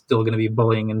there's still going to be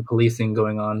bullying and policing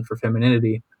going on for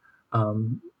femininity.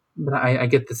 But I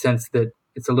get the sense that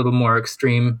it's a little more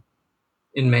extreme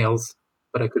in males,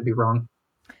 but I could be wrong.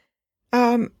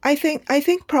 I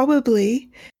think probably,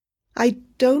 I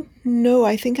don't know.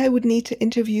 I think I would need to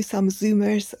interview some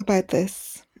Zoomers about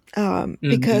this,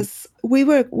 because we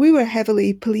were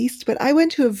heavily policed, but I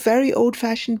went to a very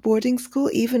old-fashioned boarding school,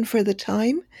 even for the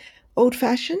time,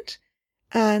 old-fashioned.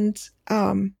 And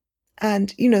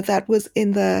that was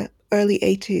in the early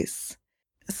 80s.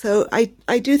 So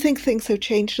I do think things have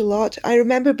changed a lot. I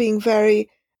remember being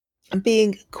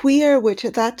queer, which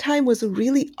at that time was a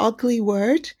really ugly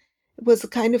word. It was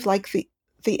kind of like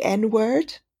the N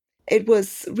word. It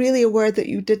was really a word that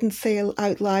you didn't say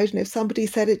out loud. And if somebody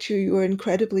said it to you, you were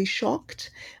incredibly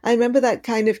shocked. I remember that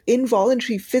kind of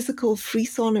involuntary physical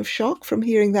frisson of shock from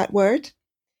hearing that word.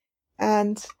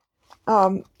 And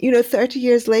 30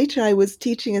 years later, I was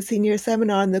teaching a senior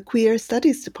seminar in the queer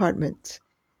studies department.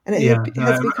 And it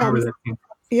has become,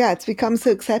 it's become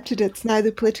so accepted. It's now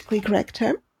the politically correct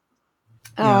term.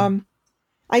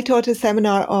 I taught a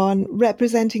seminar on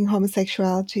representing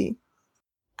homosexuality.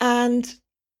 And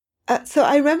so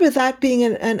I remember that being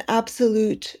an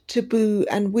absolute taboo.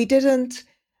 And we didn't,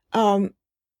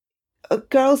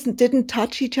 girls didn't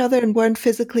touch each other and weren't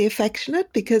physically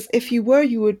affectionate, because if you were,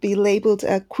 you would be labeled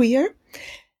a queer.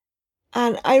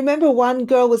 And I remember one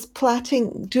girl was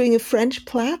doing a French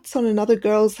plaits on another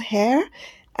girl's hair,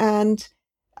 and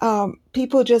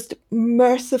people just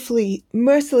mercilessly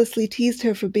teased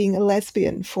her for being a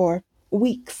lesbian for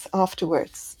weeks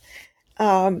afterwards.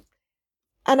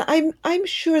 And I'm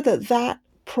sure that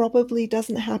probably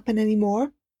doesn't happen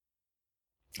anymore.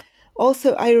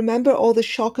 Also, I remember all the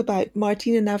shock about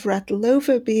Martina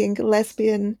Navratilova being a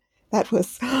lesbian. That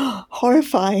was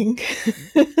horrifying.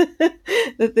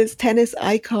 That this tennis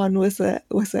icon was a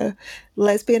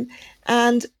lesbian.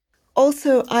 And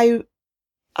also, I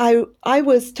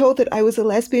was told that I was a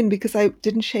lesbian because I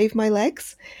didn't shave my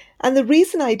legs. And the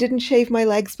reason I didn't shave my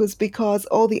legs was because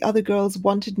all the other girls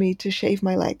wanted me to shave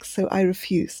my legs, so I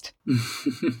refused.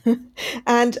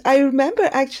 And I remember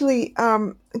actually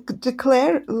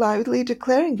loudly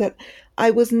declaring that I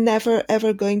was never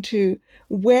ever going to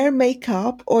wear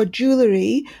makeup or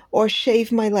jewelry or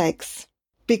shave my legs,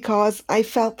 because I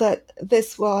felt that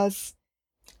this was,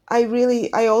 I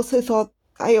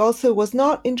also was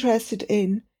not interested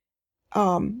in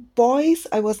boys.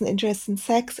 I wasn't interested in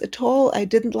sex at all. I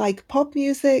didn't like pop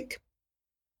music.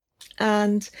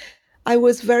 And I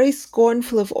was very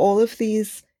scornful of all of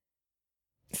these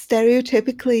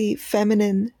stereotypically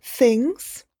feminine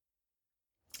things.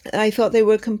 I thought they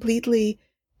were completely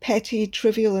petty,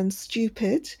 trivial, and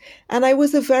stupid. And I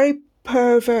was a very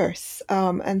perverse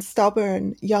and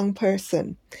stubborn young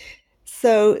person.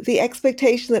 So the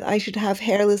expectation that I should have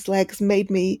hairless legs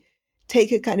made me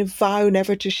take a kind of vow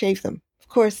never to shave them. Of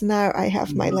course, now I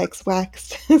have my legs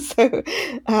waxed. So,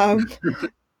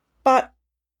 but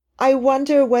I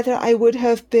wonder whether I would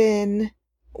have been,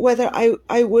 whether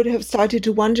I would have started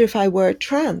to wonder if I were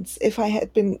trans, if I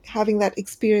had been having that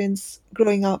experience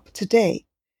growing up today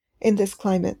in this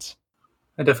climate.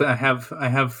 I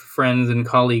have friends and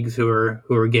colleagues who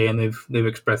are gay, and they've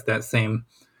expressed the same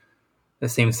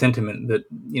sentiment, that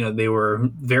they were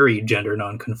very gender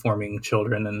non-conforming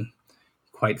children and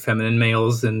quite feminine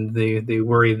males, and they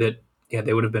worry that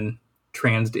they would have been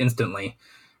transed instantly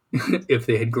if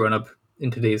they had grown up in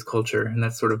today's culture. And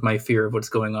that's sort of my fear of what's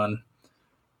going on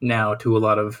now to a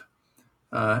lot of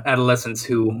adolescents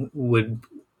who would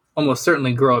almost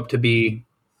certainly grow up to be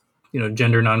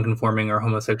gender non-conforming or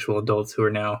homosexual adults, who are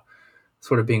now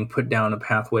sort of being put down a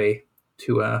pathway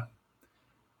to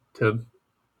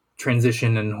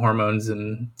transition and hormones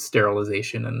and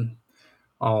sterilization and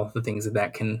all the things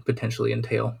that can potentially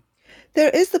entail. There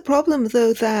is the problem,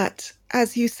 though, that,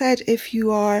 as you said, if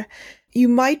you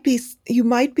might be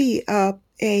a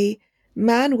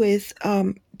man with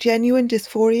genuine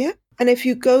dysphoria, and if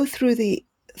you go through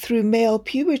male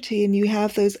puberty and you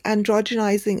have those the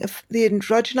androgenizing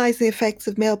effects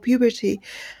of male puberty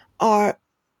are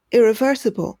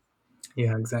irreversible.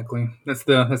 Yeah, exactly. That's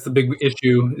the big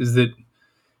issue, is that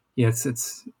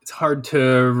it's hard to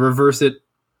reverse it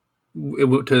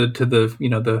to the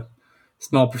the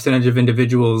small percentage of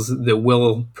individuals that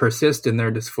will persist in their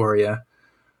dysphoria.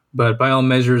 But by all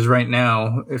measures right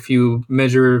now, if you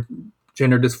measure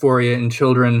gender dysphoria in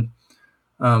children,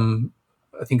 I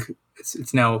think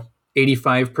it's now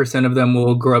 85% of them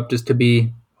will grow up just to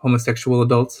be homosexual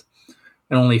adults,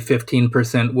 and only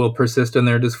 15% will persist in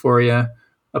their dysphoria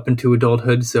up into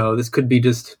adulthood. So this could be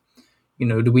just,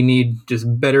 do we need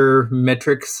just better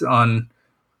metrics on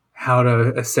how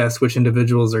to assess which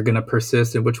individuals are going to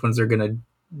persist and which ones are going to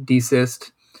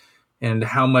desist, and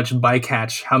how much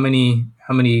bycatch, how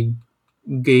many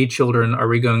gay children are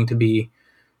we going to be,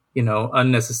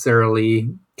 unnecessarily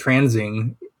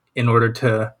transing in order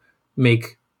to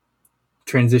make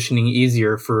transitioning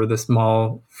easier for the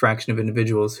small fraction of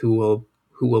individuals who will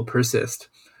persist.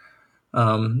 I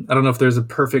don't know if there's a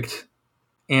perfect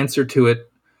answer to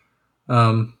it.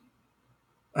 I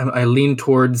lean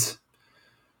towards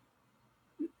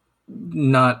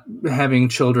not having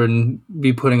children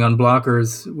be putting on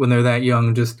blockers when they're that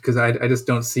young, just because I just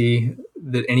don't see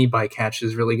that any bycatch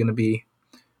is really going to be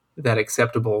that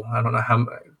acceptable. I don't know how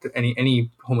any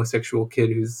homosexual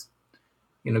kid who's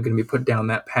going to be put down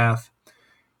that path.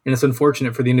 And it's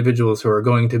unfortunate for the individuals who are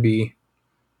going to be,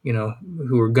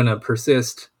 who are going to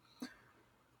persist.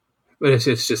 But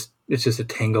it's just a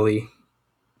tangly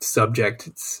subject.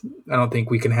 I don't think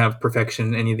we can have perfection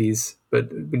in any of these,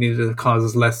 but we need to cause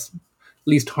as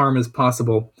least harm as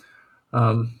possible.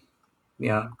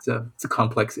 It's a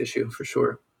complex issue for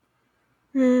sure.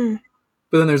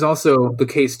 But then there's also the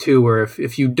case too, where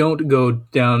if you don't go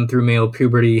down through male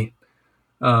puberty,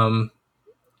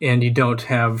 and you don't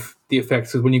have the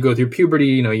effects of when you go through puberty,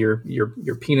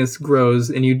 your penis grows,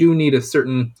 and you do need a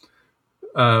certain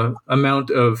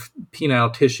amount of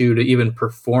penile tissue to even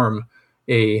perform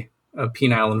a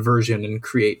penile inversion and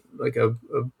create like a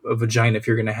vagina if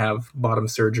you're going to have bottom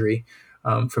surgery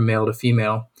from male to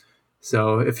female.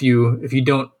 So if you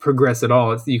don't progress at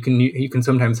all, you can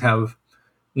sometimes have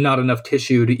not enough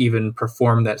tissue to even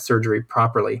perform that surgery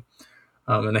properly.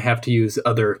 And they have to use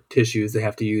other tissues. They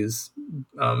have to use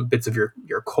bits of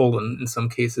your colon in some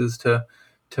cases to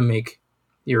make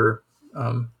your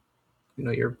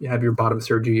you have your bottom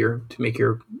surgery to make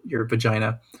your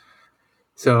vagina.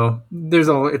 So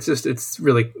it's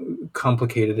really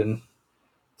complicated, and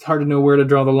it's hard to know where to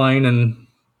draw the line. And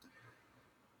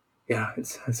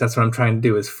that's what I'm trying to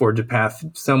do, is forge a path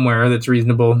somewhere that's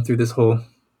reasonable through this whole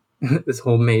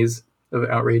maze. of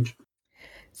outrage.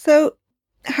 So,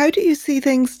 how do you see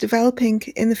things developing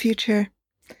in the future?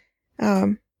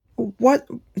 What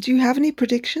do you have any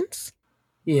predictions?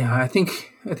 Yeah, I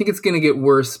think it's going to get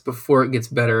worse before it gets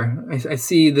better. I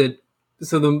see that.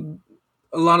 So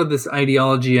a lot of this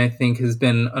ideology, I think, has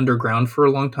been underground for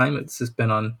a long time. It's just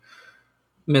been on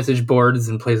message boards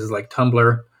and places like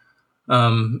Tumblr,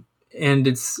 and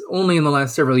it's only in the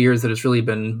last several years that it's really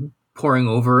been pouring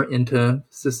over into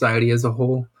society as a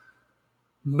whole.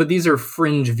 But these are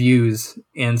fringe views,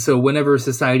 and so whenever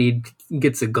society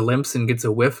gets a glimpse and gets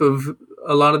a whiff of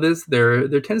a lot of this, there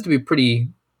tends to be pretty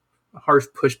harsh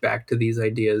pushback to these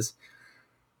ideas.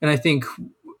 And I think,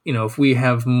 if we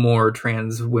have more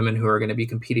trans women who are going to be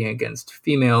competing against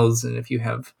females, and if you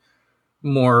have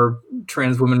more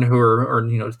trans women who are,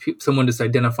 or someone just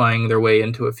identifying their way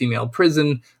into a female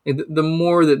prison, the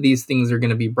more that these things are going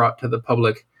to be brought to the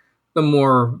public, the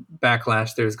more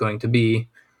backlash there's going to be.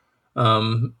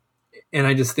 And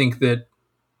I just think that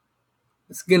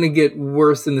it's going to get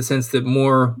worse in the sense that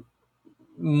more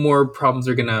problems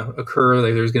are going to occur.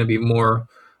 Like there's going to be more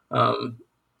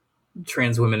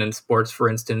trans women in sports, for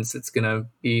instance. It's going to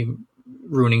be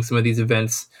ruining some of these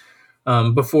events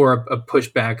before a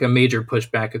major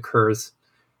pushback occurs.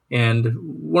 And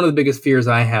one of the biggest fears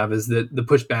I have is that the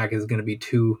pushback is going to be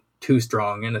too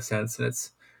strong in a sense, and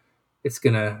it's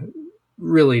going to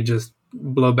really just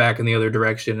blow back in the other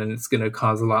direction, and it's going to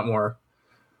cause a lot more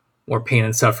pain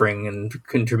and suffering and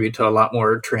contribute to a lot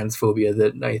more transphobia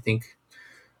that I think,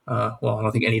 I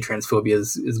don't think any transphobia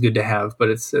is good to have, but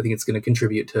I think it's going to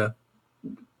contribute to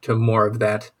more of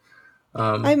that.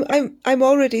 I'm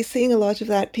already seeing a lot of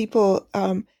that. People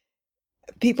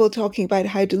talking about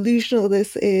how delusional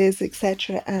this is,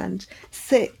 etc., and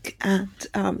sick, and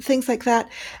things like that.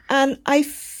 And I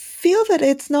feel that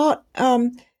it's not.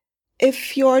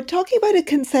 If you're talking about a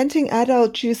consenting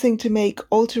adult choosing to make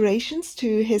alterations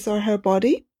to his or her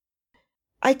body,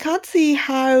 I can't see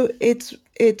how it's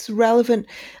relevant.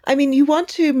 I mean, you want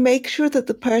to make sure that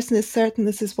the person is certain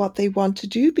this is what they want to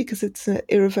do because it's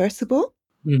irreversible.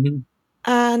 Mm-hmm.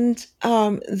 And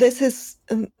this is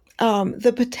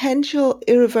the potential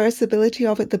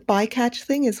irreversibility of it. The bycatch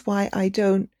thing is why I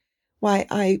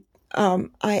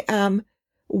am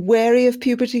wary of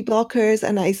puberty blockers,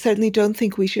 and I certainly don't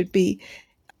think we should be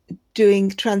doing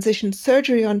transition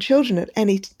surgery on children at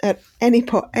any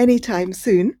time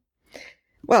soon.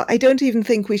 Well, I don't even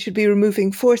think we should be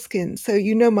removing foreskin. So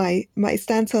my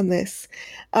stance on this.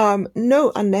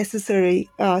 No unnecessary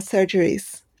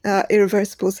surgeries,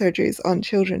 irreversible surgeries on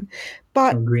children.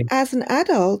 But as an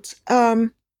adult,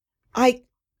 I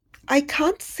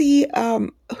can't see how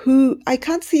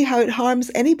it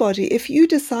harms anybody. If you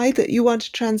decide that you want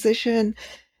to transition,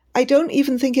 I don't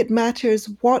even think it matters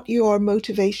what your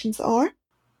motivations are.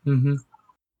 Mm-hmm.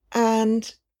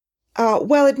 And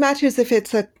it matters if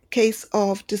it's a case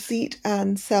of deceit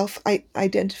and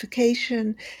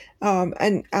self-identification,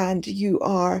 and you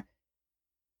are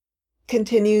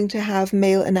continuing to have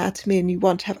male anatomy and you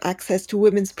want to have access to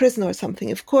women's prison or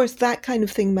something. Of course, that kind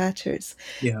of thing matters.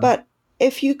 Yeah. But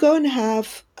if you go and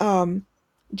have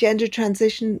gender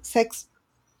transition,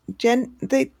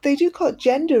 they do call it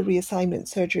gender reassignment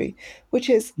surgery, which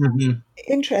is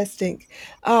interesting.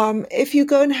 If you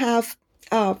go and have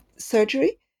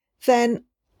surgery, then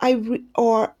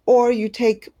or you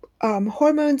take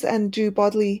hormones and do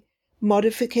bodily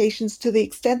modifications to the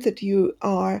extent that you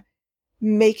are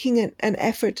making an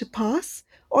effort to pass,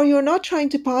 or you're not trying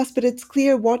to pass, but it's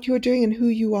clear what you're doing and who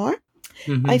you are.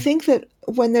 Mm-hmm. I think that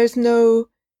when there's no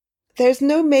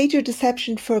major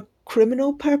deception for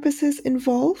criminal purposes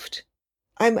involved.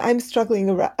 I'm struggling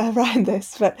around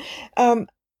this, but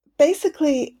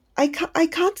basically, I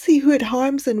can't see who it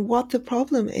harms and what the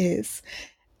problem is.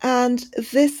 And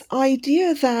this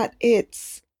idea that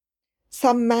it's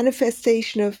some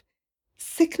manifestation of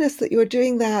sickness that you're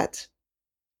doing that,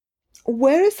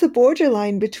 where is the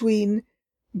borderline between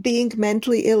being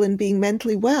mentally ill and being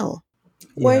mentally well?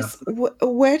 Yeah.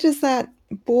 Where does that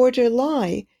border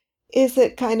lie? Is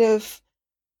it kind of,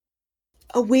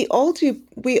 we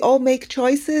all make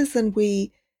choices and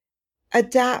we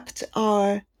adapt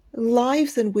our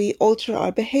lives and we alter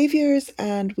our behaviors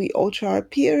and we alter our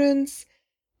appearance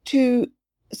to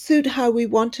suit how we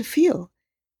want to feel?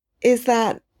 Is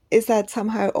that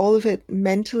somehow all of it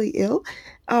mentally ill,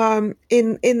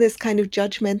 in this kind of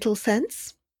judgmental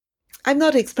sense? I'm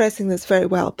not expressing this very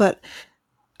well, but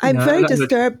I'm very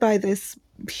disturbed by this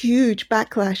huge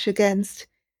backlash against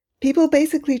people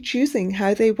basically choosing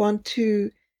how they want to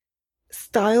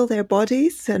style their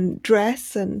bodies and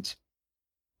dress and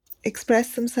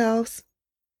express themselves.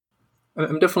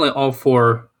 I'm definitely all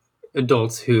for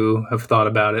adults who have thought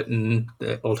about it and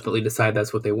ultimately decide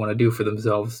that's what they want to do for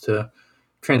themselves to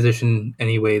transition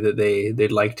any way that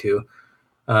they'd like to.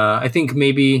 I think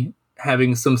maybe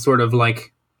having some sort of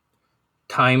like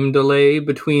time delay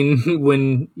between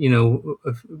when,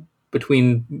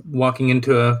 between walking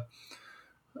into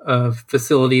a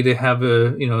facility to have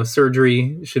a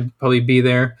surgery should probably be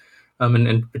there,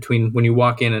 and between when you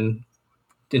walk in and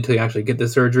until you actually get the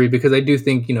surgery, because I do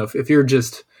think, if you're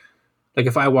just like,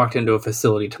 if I walked into a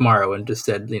facility tomorrow and just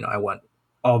said, I want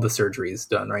all the surgeries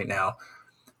done right now,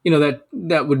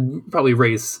 that would probably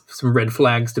raise some red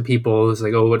flags to people. It's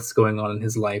like, oh, what's going on in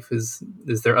his life? Is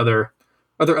there other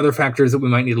factors that we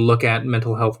might need to look at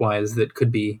mental health wise that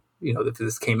could be, that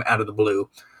this came out of the blue.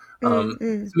 So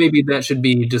maybe that should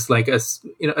be just like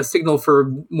a signal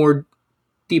for more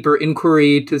deeper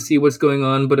inquiry to see what's going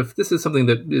on. But if this is something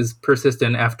that is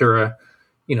persistent after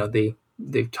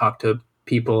they've talked to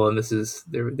people and this is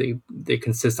they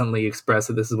consistently express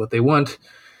that this is what they want,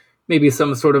 maybe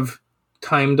some sort of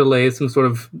time delay, some sort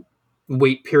of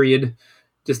wait period,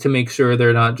 just to make sure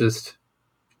they're not just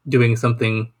doing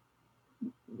something,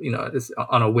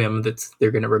 on a whim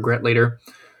they're going to regret later.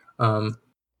 I'm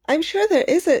sure there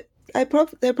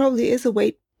probably is a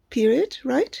wait period,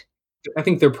 right? I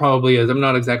think there probably is. I'm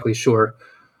not exactly sure.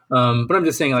 But I'm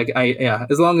just saying, like,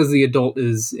 as long as the adult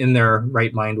is in their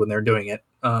right mind when they're doing it,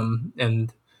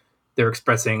 and they're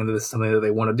expressing that this is something that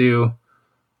they want to do,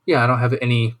 I don't have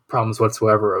any problems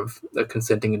whatsoever of a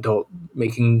consenting adult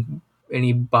making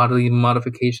any bodily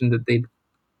modification that they'd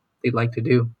like to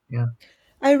do. Yeah.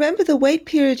 I remember the wait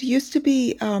period used to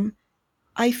be,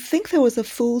 I think there was a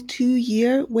full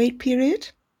 2-year wait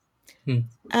period.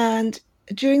 And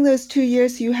during those 2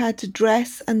 years, you had to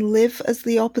dress and live as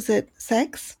the opposite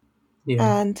sex.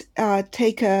 Yeah. And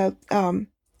take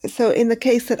so in the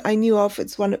case that I knew of,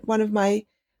 it's one of my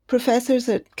professors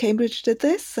at Cambridge did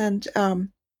this. And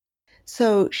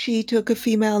so she took a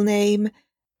female name,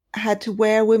 had to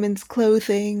wear women's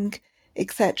clothing,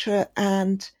 etc.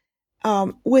 And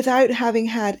without having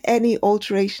had any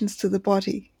alterations to the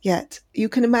body yet. You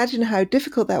can imagine how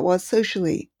difficult that was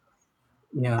socially.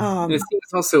 Yeah. And it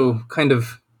seems also kind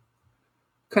of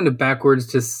backwards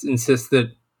to insist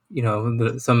that,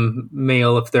 some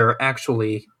male, if they're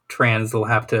actually trans, they'll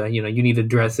have to, you need to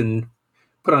dress and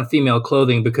put on female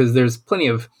clothing, because there's plenty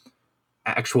of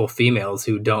actual females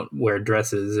who don't wear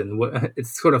dresses. And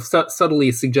it's sort of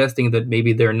subtly suggesting that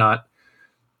maybe they're not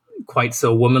quite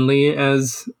so womanly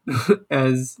as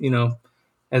as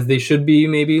they should be.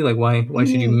 Maybe like why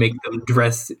should you make them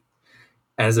dress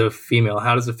as a female?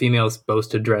 How does a female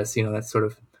supposed to dress? That's sort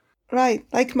of right.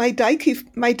 Like my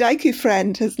Daiku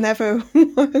friend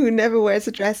who never wears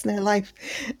a dress in her life.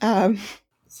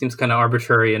 Seems kind of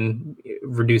arbitrary and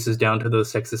reduces down to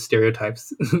those sexist stereotypes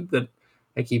that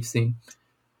I keep seeing.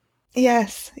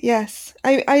 Yes.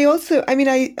 I also,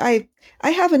 I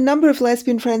have a number of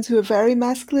lesbian friends who are very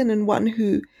masculine, and one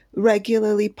who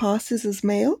regularly passes as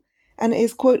male and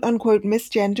is quote unquote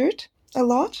misgendered a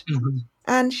lot. Mm-hmm.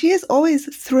 And she is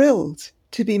always thrilled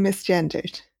to be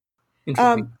misgendered.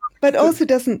 But also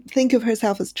doesn't think of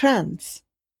herself as trans.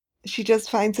 She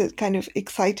just finds it kind of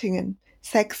exciting and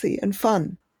sexy and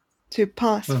fun to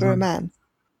pass for a man.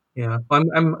 Yeah,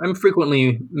 I'm frequently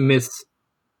I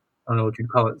don't know what you'd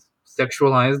call it,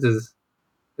 sexualized as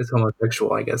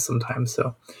homosexual, I guess, sometimes.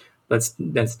 So that's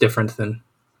different than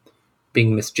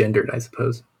being misgendered, I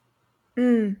suppose.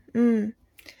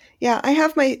 Yeah, I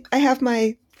have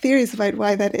my theories about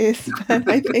why that is, but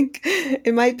I think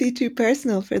it might be too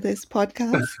personal for this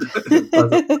podcast.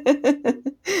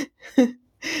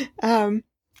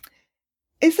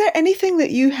 Is there anything that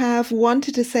you have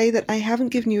wanted to say that I haven't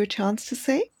given you a chance to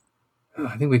say?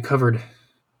 I think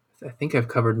I've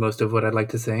covered most of what I'd like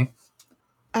to say.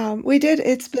 We did.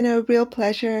 It's been a real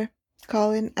pleasure,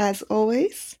 Colin, as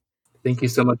always. Thank you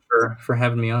so much for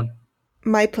having me on.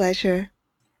 My pleasure.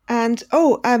 And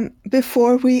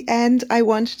before we end, I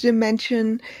wanted to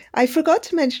mention, I forgot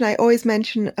to mention, I always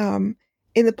mention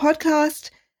in the podcast,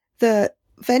 the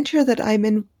venture that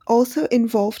I'm also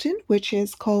involved in, which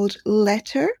is called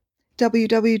Letter,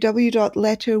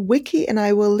 www.letterwiki, and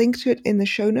I will link to it in the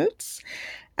show notes.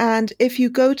 And if you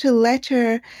go to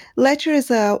Letter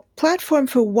is a platform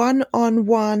for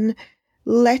one-on-one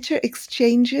letter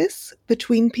exchanges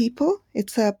between people.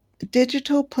 It's a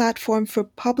digital platform for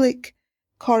public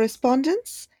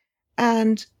correspondence,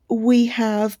 and we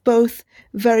have both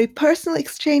very personal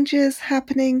exchanges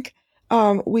happening.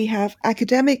 We have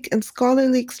academic and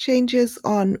scholarly exchanges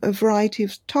on a variety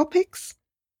of topics.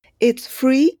 It's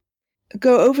free,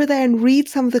 go over there and read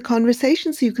some of the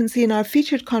conversations you can see in our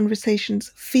featured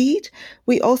conversations feed.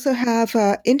 We also have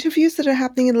interviews that are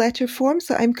happening in letter form.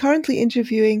 So I'm currently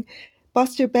interviewing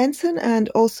Buster Benson and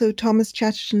also Thomas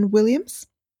Chatterton Williams.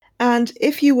 And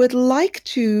if you would like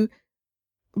to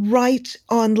write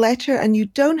on letter and you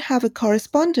don't have a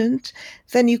correspondent,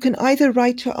 then you can either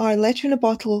write to our Letter in a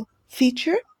Bottle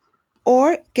feature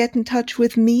or get in touch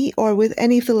with me or with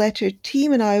any of the letter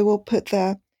team, and I will put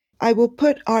our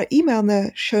email in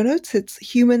the show notes. It's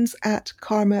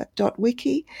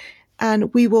humans@karma.wiki,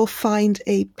 and we will find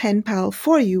a pen pal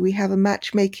for you. We have a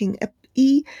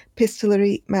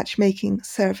epistolary matchmaking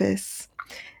service.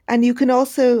 And you can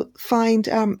also find,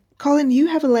 Colin, you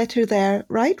have a letter there,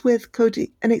 right, with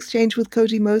Cody, an exchange with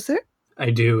Cody Moser? I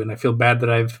do, and I feel bad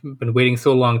that I've been waiting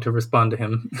so long to respond to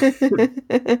him.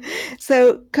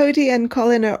 So Cody and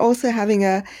Colin are also having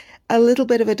a little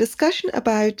bit of a discussion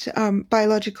about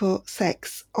biological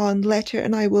sex on letter,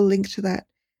 and I will link to that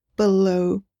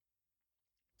below.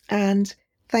 And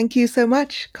thank you so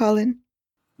much, Colin.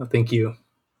 Well, thank you.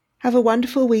 Have a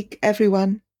wonderful week,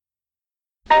 everyone.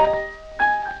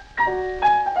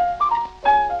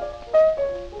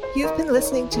 You've been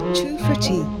listening to Two for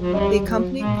Tea, the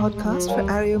accompanying podcast for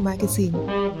Areo magazine.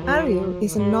 Areo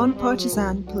is a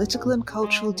non-partisan political and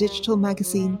cultural digital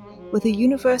magazine with a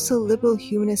universal liberal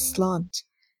humanist slant,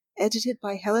 edited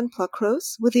by Helen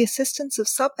Pluckrose with the assistance of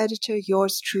sub-editor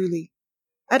yours truly.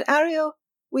 At Areo,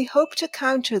 we hope to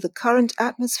counter the current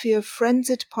atmosphere of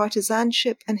frenzied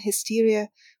partisanship and hysteria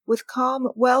with calm,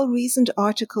 well-reasoned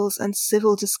articles and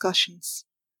civil discussions.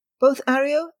 Both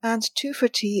Areo and Two for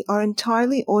Tea are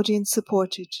entirely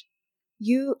audience-supported.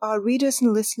 You, our readers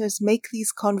and listeners, make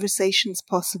these conversations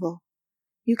possible.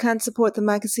 You can support the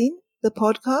magazine, the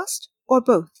podcast, or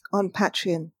both on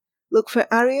Patreon. Look for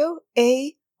Areo,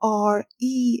 A-R-E-O,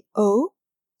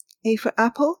 A for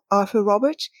Apple, R for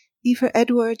Robert, E for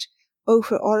Edward, O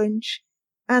for Orange,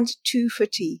 and Two for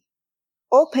Tea.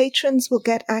 All patrons will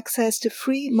get access to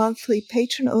free monthly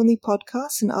patron-only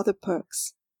podcasts and other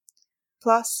perks.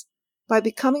 Plus, by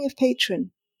becoming a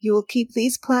patron, you will keep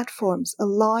these platforms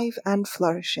alive and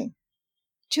flourishing.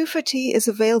 Two for Tea is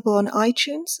available on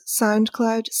iTunes,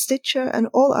 SoundCloud, Stitcher, and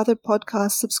all other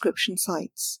podcast subscription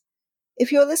sites.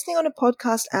 If you're listening on a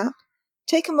podcast app,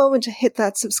 take a moment to hit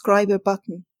that subscriber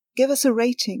button. Give us a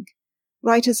rating.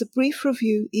 Write us a brief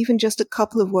review, even just a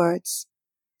couple of words.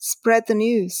 Spread the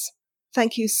news.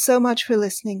 Thank you so much for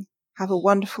listening. Have a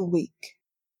wonderful week.